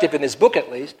perspective in this book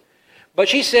at least, but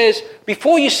she says,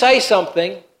 before you say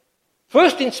something,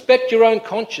 first inspect your own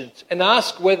conscience and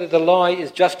ask whether the lie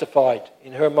is justified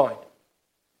in her mind.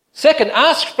 Second,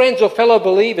 ask friends or fellow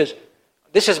believers.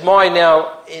 This is my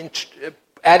now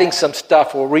adding some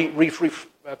stuff or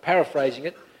paraphrasing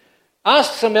it.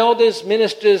 Ask some elders,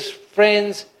 ministers,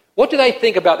 friends, what do they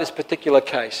think about this particular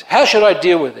case? How should I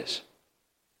deal with this?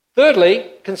 Thirdly,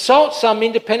 consult some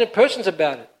independent persons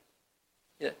about it.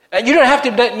 Yeah. And you don't have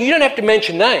to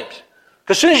mention names.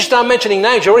 Because as soon as you start mentioning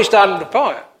names, you're already starting the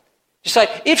fire. You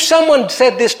say, if someone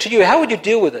said this to you, how would you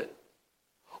deal with it?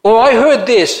 Or I heard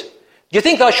this. Do you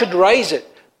think I should raise it?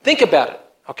 Think about it,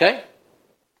 okay?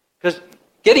 Because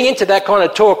getting into that kind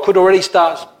of talk could already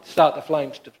start the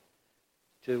flames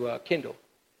to kindle.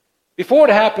 Before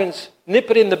it happens, nip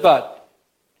it in the bud.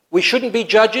 We shouldn't be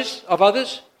judges of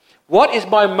others. What is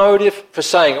my motive for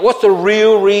saying it? What's the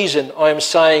real reason I am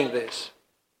saying this?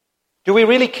 Do we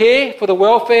really care for the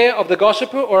welfare of the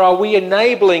gossiper, or are we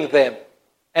enabling them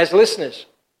as listeners?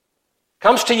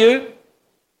 Comes to you,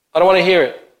 I don't want to hear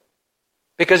it.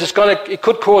 Because it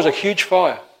could cause a huge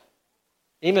fire,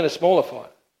 even a smaller fire.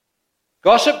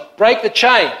 Gossip, break the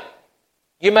chain.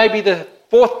 You may be the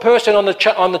fourth person on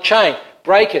the chain.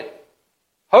 Break it.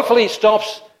 Hopefully it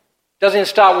doesn't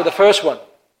start with the first one.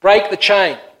 Break the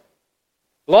chain.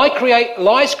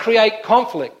 Lies create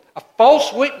conflict. A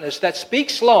false witness that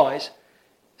speaks lies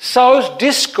sows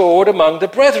discord among the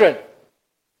brethren.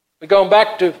 We're going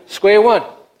back to square one.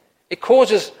 It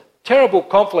causes terrible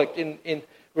conflict in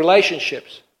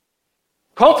relationships.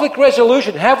 Conflict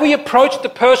resolution. Have we approached the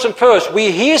person first?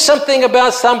 We hear something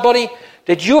about somebody.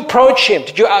 Did you approach him?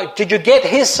 Did you get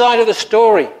his side of the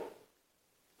story?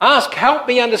 Ask, help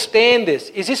me understand this.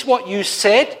 Is this what you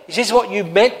said? Is this what you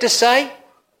meant to say?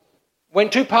 When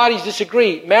two parties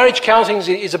disagree, marriage counselling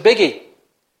is a biggie.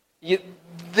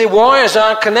 The wires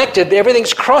aren't connected.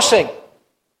 Everything's crossing.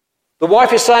 The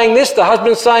wife is saying this, the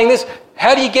husband's saying this.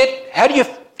 How do you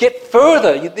get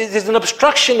further? There's an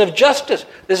obstruction of justice.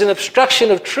 There's an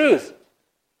obstruction of truth.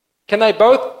 Can they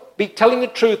both be telling the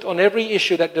truth on every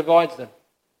issue that divides them?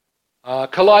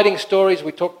 Colliding stories,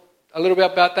 we talked a little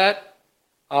bit about that.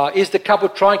 Is the couple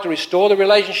trying to restore the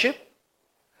relationship?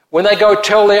 When they go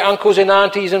tell their uncles and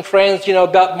aunties and friends,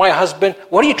 about my husband,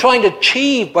 what are you trying to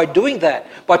achieve by doing that?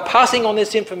 By passing on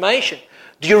this information?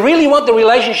 Do you really want the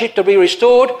relationship to be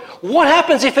restored? What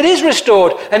happens if it is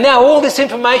restored and now all this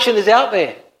information is out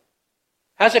there?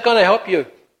 How's it going to help you?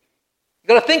 You've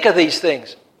got to think of these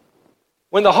things.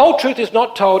 When the whole truth is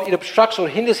not told, it obstructs or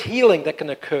hinders healing that can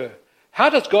occur. How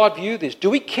does God view this? Do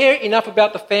we care enough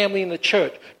about the family and the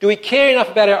church? Do we care enough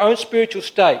about our own spiritual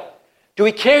state? Do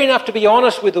we care enough to be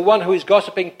honest with the one who is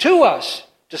gossiping to us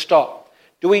to stop?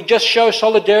 Do we just show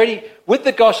solidarity with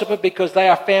the gossiper because they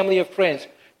are family or friends?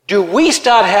 Do we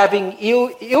start having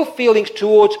ill feelings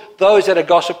towards those that are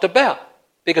gossiped about?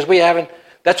 Because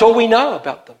that's all we know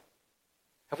about them.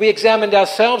 Have we examined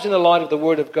ourselves in the light of the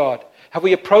Word of God? Have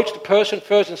we approached the person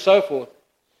first and so forth?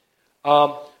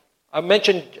 I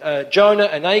mentioned Jonah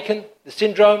and Achan, the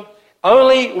syndrome.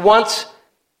 Only once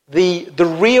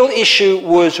the real issue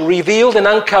was revealed and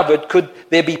uncovered could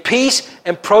there be peace,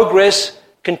 and progress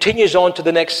continues on to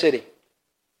the next city.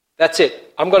 That's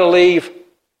it. I'm going to leave.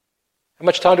 How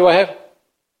much time do I have?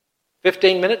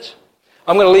 15 minutes?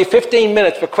 I'm going to leave 15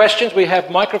 minutes for questions. We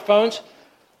have microphones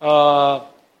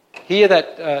here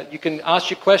that you can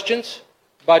ask your questions.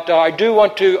 But I do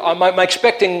want to, I'm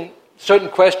expecting certain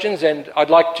questions, and I'd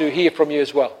like to hear from you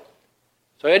as well.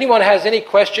 So anyone has any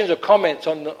questions or comments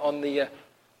on the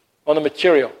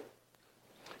material?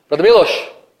 Brother Milos?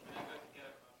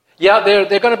 Yeah,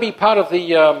 they're going to be part of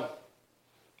the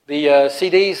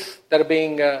CDs that are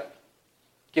being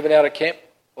given out at camp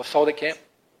or sold at camp.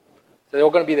 So they're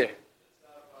all going to be there.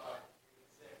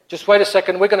 Just wait a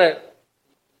second. We're going to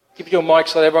give you a mic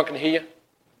so that everyone can hear you.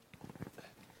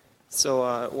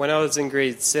 So when I was in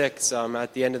grade 6,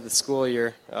 at the end of the school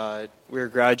year, we were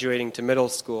graduating to middle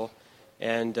school,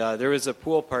 and there was a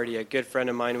pool party a good friend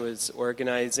of mine was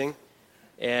organizing,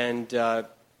 and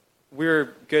we were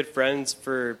good friends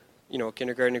for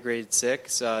kindergarten to grade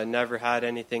 6. Never had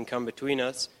anything come between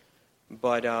us,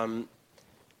 but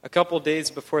a couple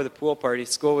days before the pool party,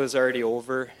 school was already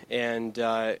over, and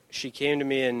she came to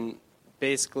me and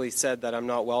basically said that I'm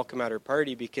not welcome at her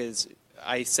party because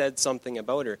I said something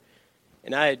about her.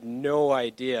 And I had no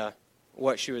idea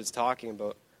what she was talking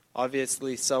about.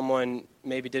 Obviously, someone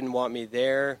maybe didn't want me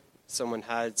there. someone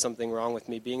had something wrong with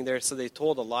me being there, so they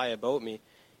told a lie about me.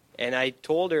 And I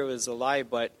told her it was a lie,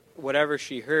 but whatever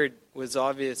she heard was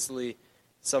obviously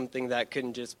something that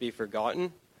couldn't just be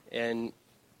forgotten. And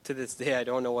to this day, I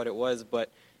don't know what it was,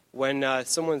 but when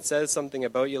someone says something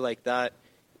about you like that,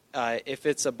 if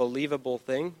it's a believable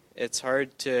thing, it's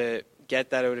hard to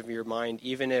get that out of your mind,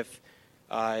 even if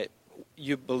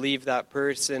you believe that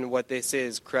person, what they say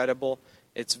is credible.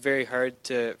 It's very hard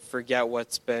to forget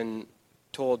what's been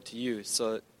told to you.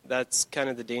 So that's kind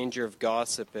of the danger of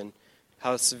gossip and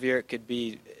how severe it could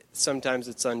be. Sometimes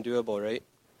it's undoable, right?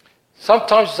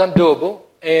 Sometimes it's undoable,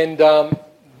 and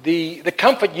the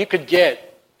comfort you could get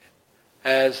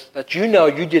is that you know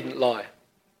you didn't lie.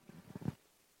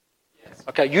 Yes.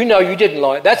 Okay, you know you didn't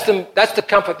lie. That's the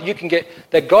comfort that you can get,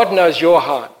 that God knows your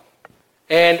heart.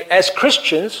 And as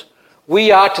Christians,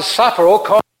 we are to suffer all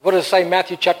kinds. What does it say in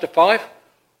Matthew chapter 5?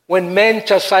 When men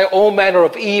shall say all manner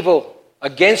of evil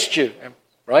against you,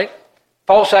 right?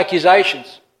 False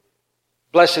accusations.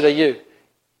 Blessed are you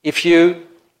if you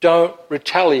don't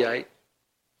retaliate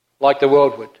like the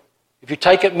world would. If you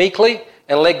take it meekly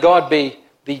and let God be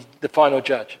the final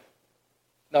judge.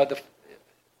 No,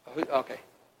 okay.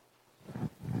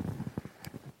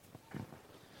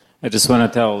 I just want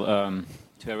to tell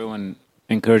to everyone,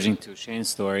 encouraging to Shane's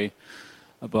story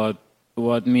about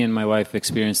what me and my wife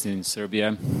experienced in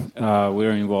Serbia. We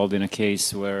were involved in a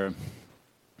case where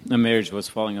a marriage was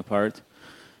falling apart,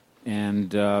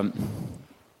 and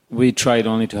we tried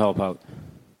only to help out.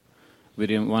 We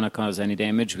didn't want to cause any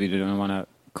damage. We didn't want to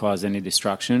cause any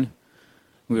destruction.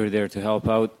 We were there to help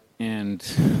out, and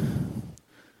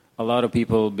a lot of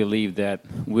people believe that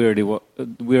we're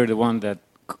the one that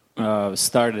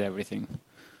started everything,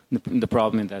 the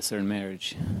problem in that certain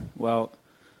marriage. Well,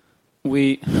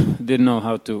 we didn't know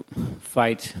how to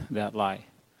fight that lie.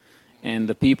 And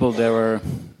the people that were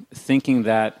thinking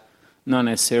that, not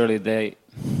necessarily they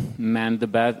meant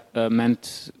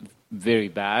very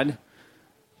bad,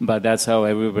 but that's how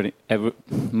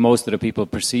most of the people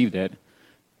perceived it.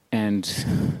 And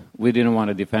we didn't want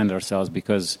to defend ourselves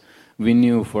because we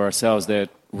knew for ourselves that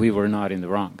we were not in the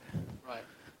wrong. Right.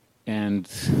 And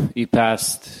it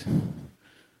passed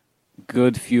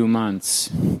good few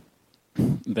months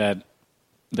that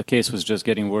the case was just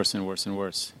getting worse and worse and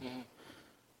worse. Mm-hmm.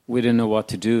 We didn't know what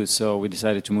to do, so we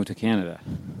decided to move to Canada.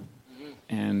 Mm-hmm.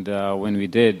 And when we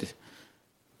did,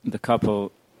 the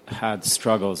couple had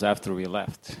struggles after we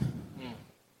left,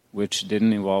 which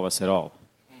didn't involve us at all.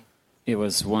 It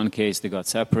was one case, they got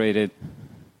separated,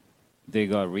 they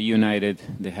got reunited,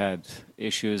 they had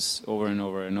issues over and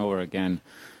over and over again.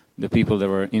 The people that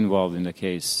were involved in the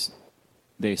case,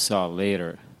 they saw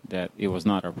later that it was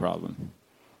not our problem.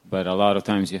 But a lot of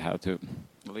times you have to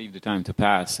leave the time to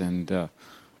pass and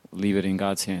leave it in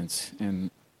God's hands and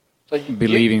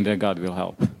believing that God will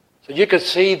help. So you could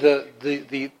see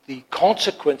the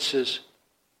consequences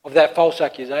of that false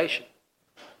accusation.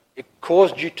 It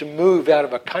caused you to move out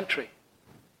of a country.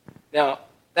 Now,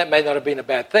 that may not have been a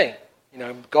bad thing. You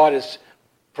know, God has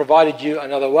provided you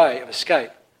another way of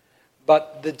escape.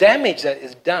 But the damage that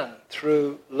is done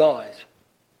through lies.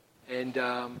 And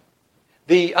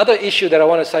the other issue that I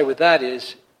want to say with that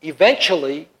is,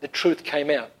 eventually the truth came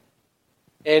out.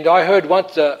 And I heard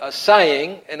once a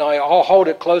saying, and I'll hold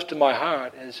it close to my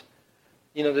heart, is,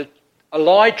 you know, a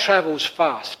lie travels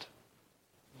fast,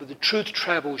 but the truth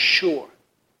travels sure.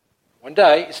 One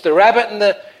day, it's the rabbit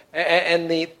and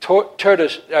the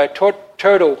tortoise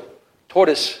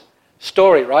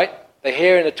story, right? The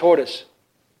hare and the tortoise.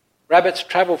 Rabbits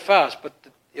travel fast, but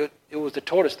it was the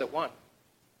tortoise that won.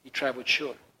 He traveled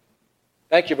sure.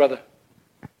 Thank you, brother.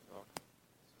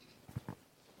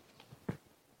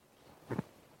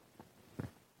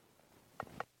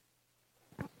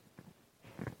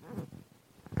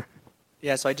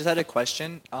 Yeah, so I just had a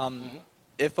question.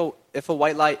 If a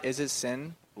white lie is a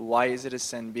sin, why is it a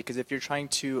sin? Because if you're trying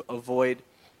to avoid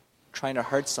trying to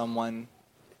hurt someone,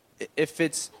 if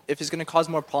it's going to cause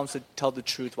more problems to tell the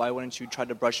truth, why wouldn't you try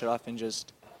to brush it off and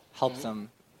just help them,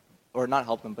 or not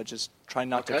help them, but just try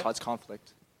not to cause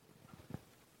conflict?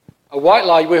 A white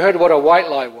lie, we heard what a white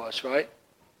lie was, right?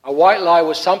 A white lie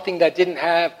was something that didn't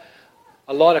have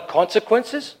a lot of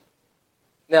consequences.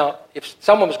 Now, if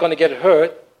someone was going to get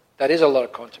hurt, that is a lot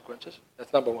of consequences.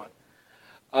 That's number one.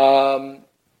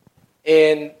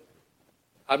 And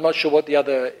I'm not sure what the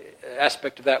other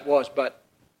aspect of that was, but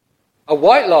a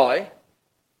white lie,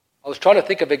 I was trying to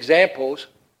think of examples.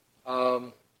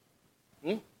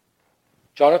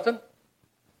 Jonathan?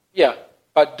 Yeah,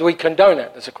 but do we condone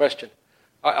it? That's a question.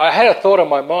 I had a thought on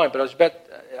my mind, but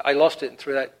I lost it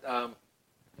through that. Yeah,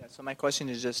 so my question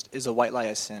is just, is a white lie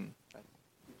a sin?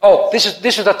 Oh, this is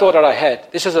the thought that I had.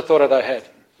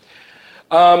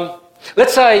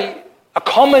 Let's say a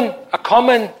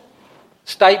common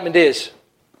statement is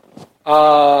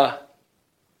a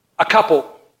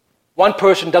couple, one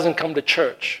person doesn't come to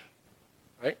church,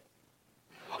 right?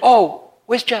 Oh,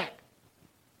 where's Jack?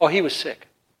 Oh, he was sick.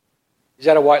 Is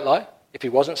that a white lie? If he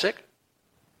wasn't sick?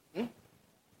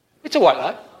 It's a white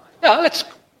lie. Yeah, let's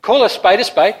call a spade a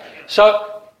spade.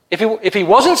 So if he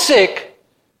wasn't sick,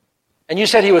 and you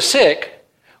said he was sick,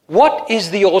 what is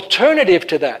the alternative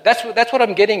to that? That's what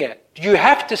I'm getting at. You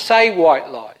have to say white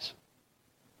lies.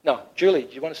 No, Julie,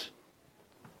 do you want to?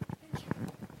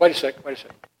 Wait a sec.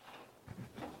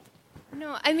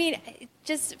 No, I mean,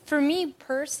 just for me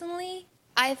personally,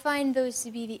 I find those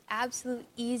to be the absolute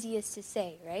easiest to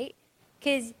say, right?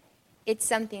 Because it's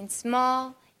something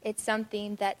small. It's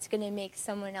something that's going to make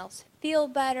someone else feel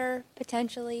better,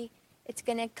 potentially. It's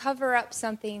going to cover up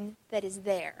something that is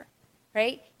there,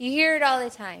 right? You hear it all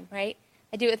the time, right?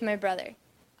 I do it with my brother.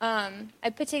 I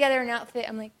put together an outfit.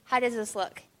 I'm like, how does this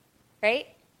look, right?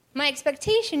 My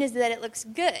expectation is that it looks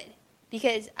good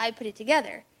because I put it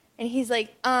together. And he's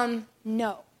like,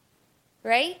 no,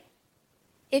 right?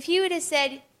 If you would have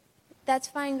said, that's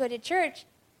fine, go to church,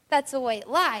 that's a white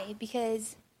lie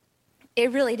because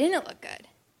it really didn't look good.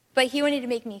 But he wanted to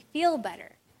make me feel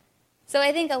better. So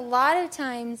I think a lot of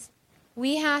times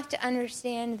we have to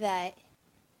understand that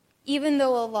even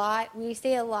though we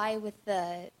say a lie with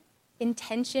the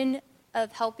intention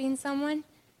of helping someone,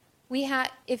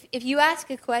 if you ask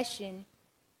a question,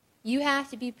 you have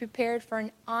to be prepared for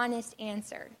an honest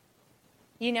answer.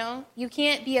 You know, you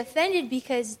can't be offended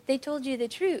because they told you the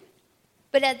truth.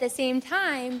 But at the same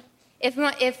time,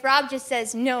 if Rob just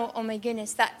says, no, oh my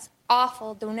goodness, that's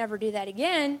awful, don't ever do that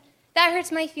again, that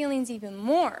hurts my feelings even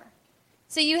more.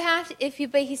 So you have to,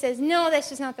 but he says, no, that's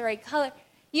just not the right color.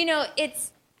 You know,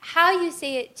 it's how you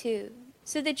say it too.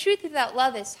 So the truth without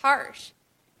love is harsh,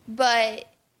 but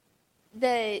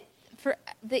the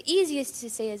easiest to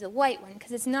say is a white one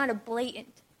because it's not a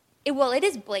blatant. It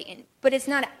is blatant, but it's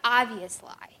not an obvious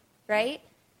lie, right?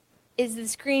 Is the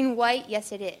screen white?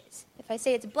 Yes, it is. If I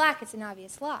say it's black, it's an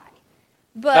obvious lie.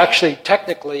 But actually,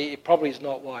 technically, it probably is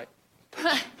not white.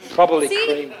 Probably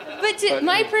cream. But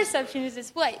my perception is it's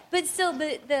white. But still,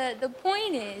 the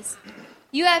point is,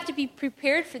 you have to be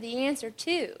prepared for the answer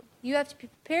too. You have to be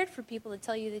prepared for people to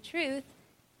tell you the truth,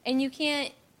 and you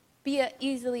can't be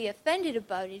easily offended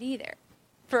about it either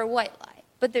for a white lie.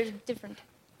 But there's different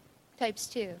types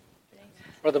too.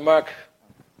 Brother Mark.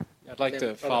 I'd like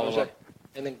to follow up.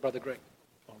 And then Brother Greg.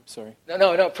 Oh, I'm sorry.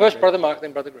 No. First Brother Mark,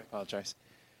 then Brother Greg. Apologize.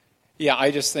 Yeah,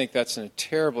 I just think that's a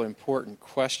terribly important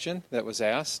question that was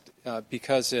asked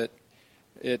because it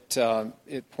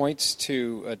points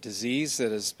to a disease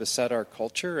that has beset our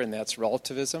culture, and that's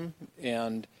relativism.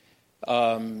 And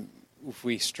if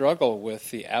we struggle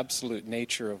with the absolute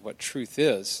nature of what truth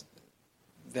is,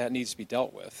 that needs to be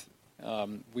dealt with.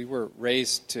 We were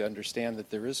raised to understand that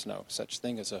there is no such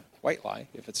thing as a white lie.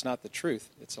 If it's not the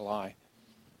truth, it's a lie.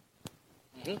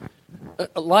 Mm-hmm.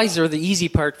 Lies are the easy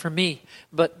part for me,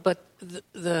 but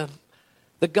the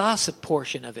gossip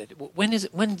portion of it. When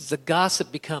does the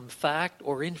gossip become fact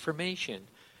or information?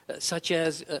 Such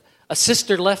as a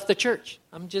sister left the church.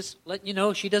 I'm just letting you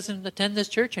know she doesn't attend this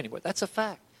church anymore. That's a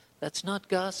fact. That's not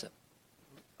gossip.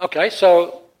 Okay,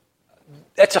 so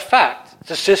that's a fact.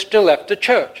 The sister left the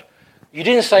church. You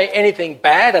didn't say anything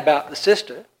bad about the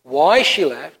sister, why she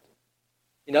left.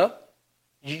 You know,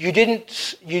 you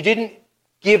didn't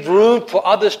give room for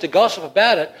others to gossip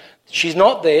about it. She's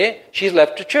not there. She's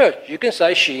left the church. You can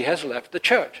say she has left the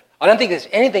church. I don't think there's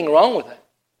anything wrong with it.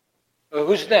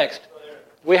 Who's next?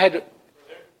 We had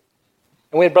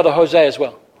Brother Jose as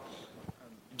well.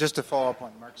 Just to follow up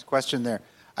on Mark's question there,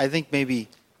 I think maybe,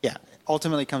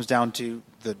 ultimately it comes down to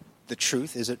the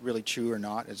truth. Is it really true or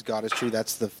not? Is God is true?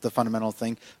 That's the fundamental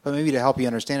thing. But maybe to help you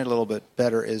understand it a little bit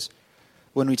better is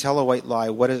when we tell a white lie,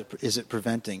 what is it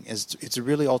preventing? It's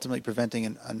really ultimately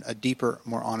preventing a deeper,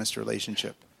 more honest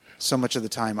relationship. So much of the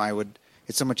time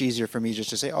it's so much easier for me just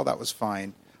to say, oh, that was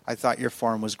fine. I thought your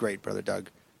form was great, Brother Doug.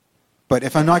 But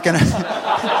if I'm not going to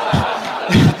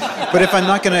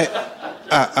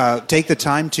take the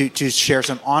time to share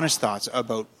some honest thoughts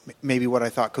about maybe what I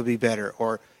thought could be better,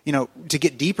 or to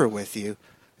get deeper with you,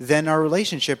 then our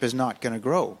relationship is not going to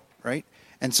grow, right?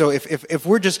 And so if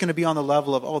we're just going to be on the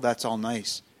level of, oh, that's all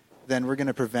nice, then we're going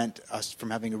to prevent us from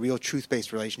having a real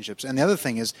truth-based relationships. And the other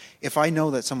thing is, if I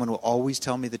know that someone will always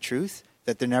tell me the truth,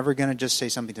 that they're never going to just say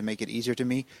something to make it easier to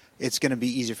me, it's going to be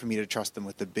easier for me to trust them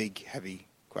with the big, heavy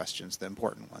questions, the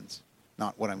important ones,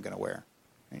 not what I'm going to wear.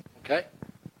 Right? Okay.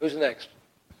 Who's next?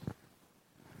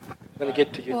 going to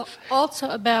get to you. Well, also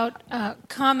about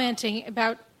commenting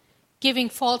about giving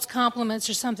false compliments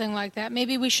or something like that.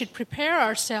 Maybe we should prepare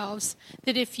ourselves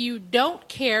that if you don't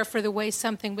care for the way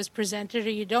something was presented, or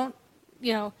you don't,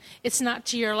 it's not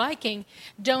to your liking,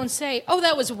 don't say, "Oh,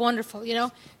 that was wonderful."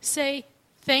 Say,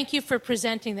 "Thank you for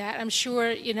presenting that. I'm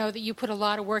sure that you put a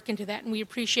lot of work into that, and we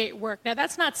appreciate your work." Now,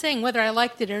 that's not saying whether I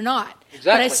liked it or not,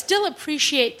 Exactly. but I still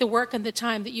appreciate the work and the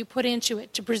time that you put into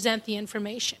it to present the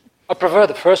information. I prefer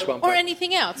the first one. Or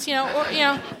anything else,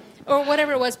 or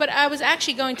whatever it was. But I was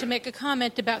actually going to make a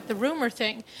comment about the rumor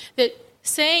thing, that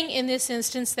saying in this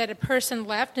instance that a person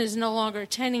left and is no longer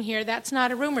attending here, that's not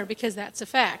a rumor because that's a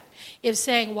fact. If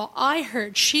saying, "Well, I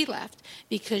heard she left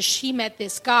because she met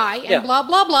this guy," and blah,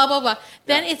 blah, blah, blah, blah,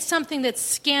 then it's something that's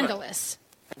scandalous.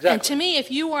 Right. Exactly. And to me, if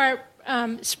you are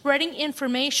spreading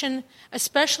information,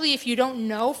 especially if you don't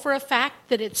know for a fact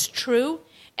that it's true,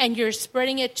 and you're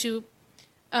spreading it to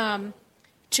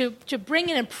bring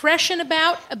an impression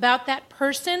about that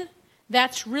person,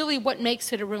 that's really what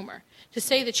makes it a rumor. To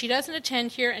say that she doesn't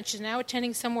attend here and she's now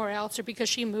attending somewhere else, or because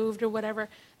she moved or whatever,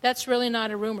 that's really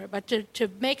not a rumor. But to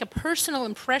make a personal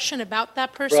impression about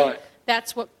that person, Right.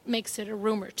 That's what makes it a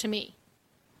rumor to me.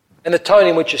 And the tone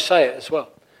in which you say it as well.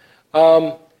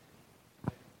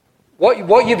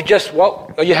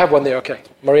 You have one there, okay.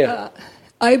 Maria.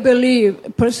 I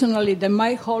believe personally that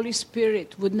my Holy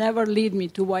Spirit would never lead me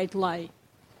to white lie.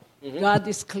 Mm-hmm. God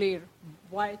is clear,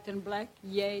 white and black,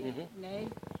 yay, nay,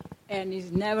 and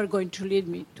He's never going to lead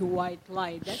me to white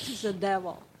lie. That is the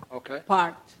devil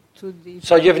part to the.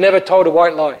 So you've never told a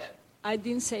white lie? I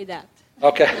didn't say that.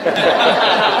 Okay.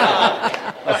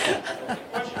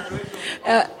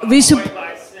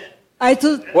 I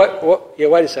thought. What? Yeah,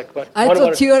 wait a second. I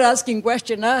thought you were asking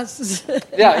question us.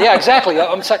 Yeah, exactly.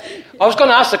 I was going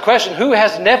to ask the question: who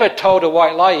has never told a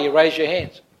white lie? You raise your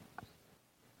hands,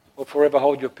 or forever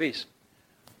hold your peace.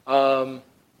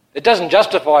 It doesn't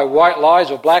justify white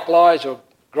lies or black lies or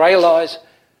grey lies.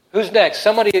 Who's next?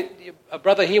 Somebody, a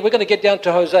brother here. We're going to get down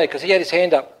to Jose because he had his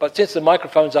hand up. But since the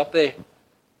microphone's up there,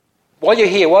 while you're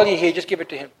here, just give it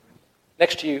to him.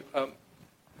 Next to you,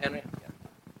 Henry. Yeah.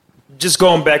 Just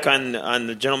going back on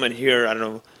the gentleman here, I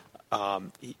don't know,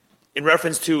 in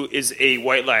reference to is a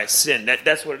white lie a sin?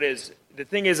 That's what it is. The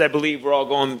thing is, I believe we're all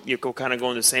going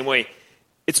the same way.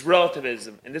 It's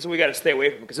relativism, and this is what we got to stay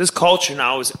away from, because this culture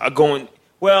now is going,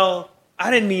 well, I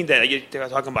didn't mean that. You're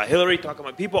talking about Hillary, talking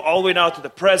about people all the way down to the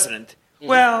president. Mm-hmm.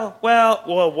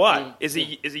 Well, what? Is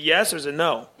it yes or is it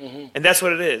no? Mm-hmm. And that's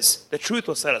what it is. The truth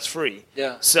will set us free.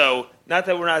 Yeah. So, not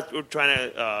that we're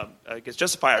trying to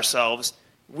justify ourselves.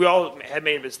 We all have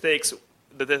made mistakes.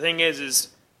 But the thing is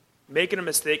making a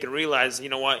mistake and realize, you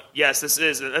know what? Yes, this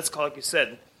is. Let's call it, like you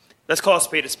said. Let's call a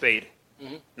spade a spade.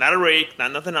 Mm-hmm. Not a rake,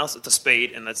 not nothing else. It's a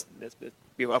spade, and let's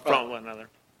be upfront with one another.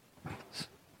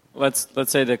 Let's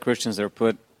say that Christians are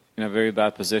put in a very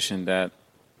bad position, that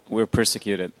we're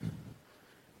persecuted,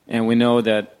 and we know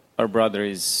that our brother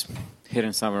is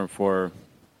hidden somewhere for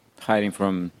hiding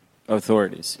from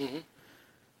authorities,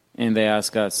 and they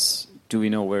ask us, do we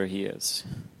know where he is?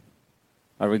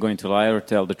 Are we going to lie or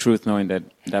tell the truth, knowing that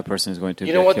that person is going to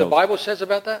get killed? You know what the Bible says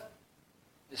about that?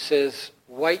 It says,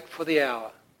 wait for the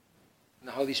hour, and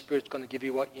the Holy Spirit's going to give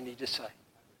you what you need to say.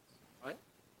 Right?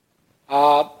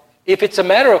 If it's a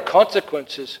matter of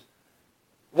consequences,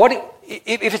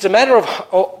 if it's a matter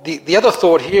of, the other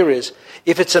thought here is,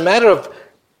 if it's a matter of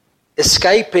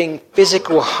escaping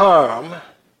physical harm,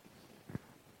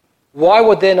 why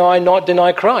would then I not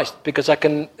deny Christ? Because I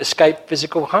can escape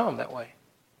physical harm that way.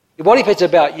 What if it's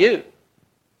about you?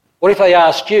 What if they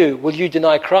asked you, will you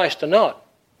deny Christ or not?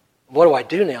 What do I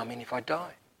do now, if I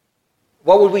die?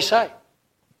 What would we say?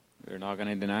 We're not going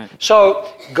to deny it. So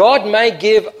God may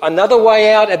give another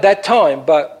way out at that time,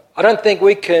 but I don't think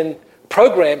we can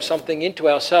program something into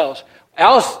ourselves.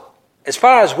 As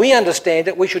far as we understand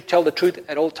it, we should tell the truth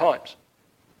at all times.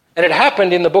 And it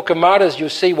happened in the book of Martyrs. You'll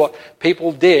see what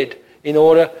people did in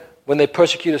order, when their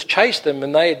persecutors chased them,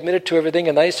 and they admitted to everything,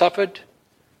 and they suffered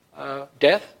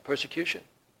death, persecution.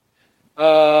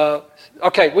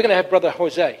 Okay, we're going to have Brother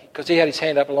Jose, because he had his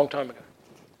hand up a long time ago.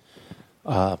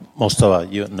 Most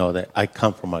of you know that I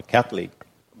come from a Catholic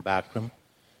background,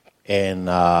 and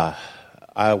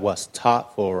I was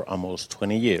taught for almost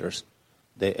 20 years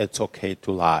that it's okay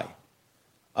to lie.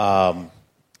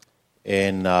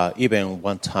 And even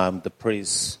one time, the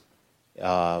priest,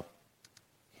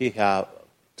 he had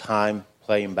time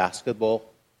playing basketball,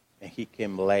 and he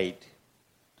came late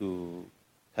to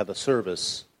have the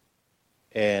service.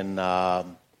 And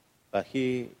but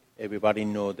everybody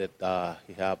knew that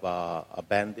he had a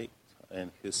bandage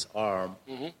in his arm.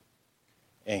 Mm-hmm.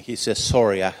 And he says,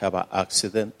 sorry, I have a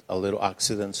little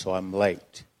accident, so I'm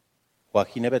late. What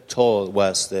he never told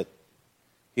was that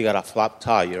he got a flat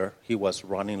tire. He was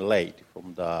running late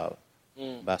from the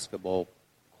basketball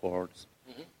courts,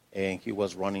 and he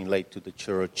was running late to the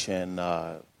church, and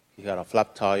he had a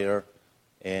flat tire,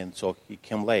 and so he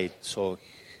came late. So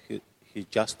he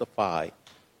justified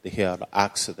that he had an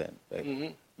accident.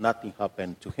 Nothing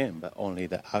happened to him, but only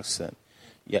the accident.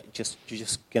 Yeah, you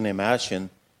just can imagine.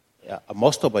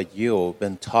 Most of you have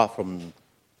been taught from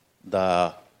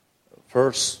the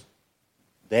first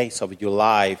days of your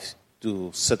life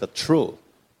to say the truth.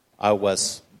 I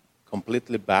was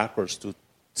completely backwards to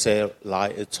say lie.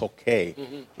 It's okay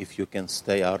if you can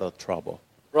stay out of trouble.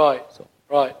 Right.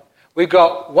 Right. We've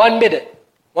got 1 minute.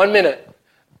 1 minute.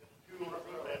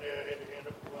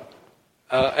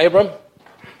 Abram.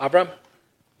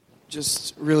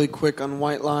 Just really quick on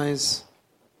white lies.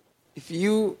 If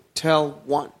you tell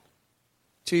one,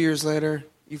 2 years later,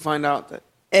 you find out that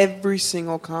every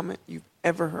single comment you've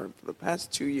ever heard for the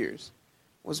past 2 years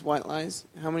was white lies,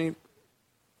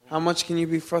 how much can you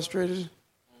be frustrated?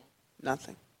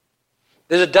 Nothing.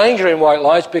 There's a danger in white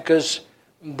lies because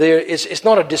it's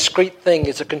not a discrete thing,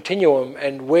 it's a continuum,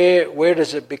 and where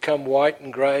does it become white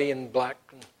and grey and black?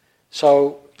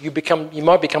 So you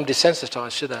might become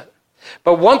desensitized to that.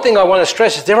 But one thing I want to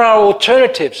stress is there are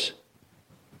alternatives.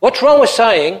 What's wrong with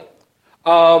saying,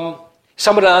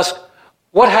 somebody asks,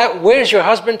 where's your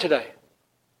husband today?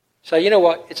 Say, you know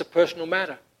what, it's a personal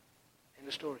matter in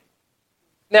the story.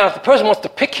 Now, if the person wants to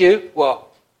pick you,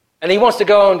 and he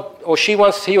or she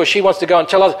wants to go and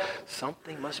tell others,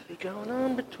 something must be going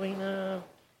on between them.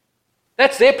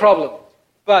 That's their problem.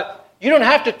 But you don't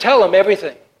have to tell them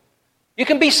everything. You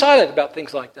can be silent about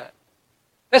things like that.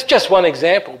 That's just one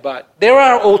example, but there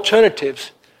are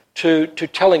alternatives to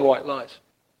telling white lies.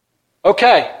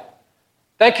 Okay.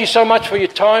 Thank you so much for your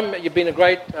time. You've been a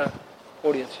great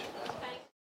audience.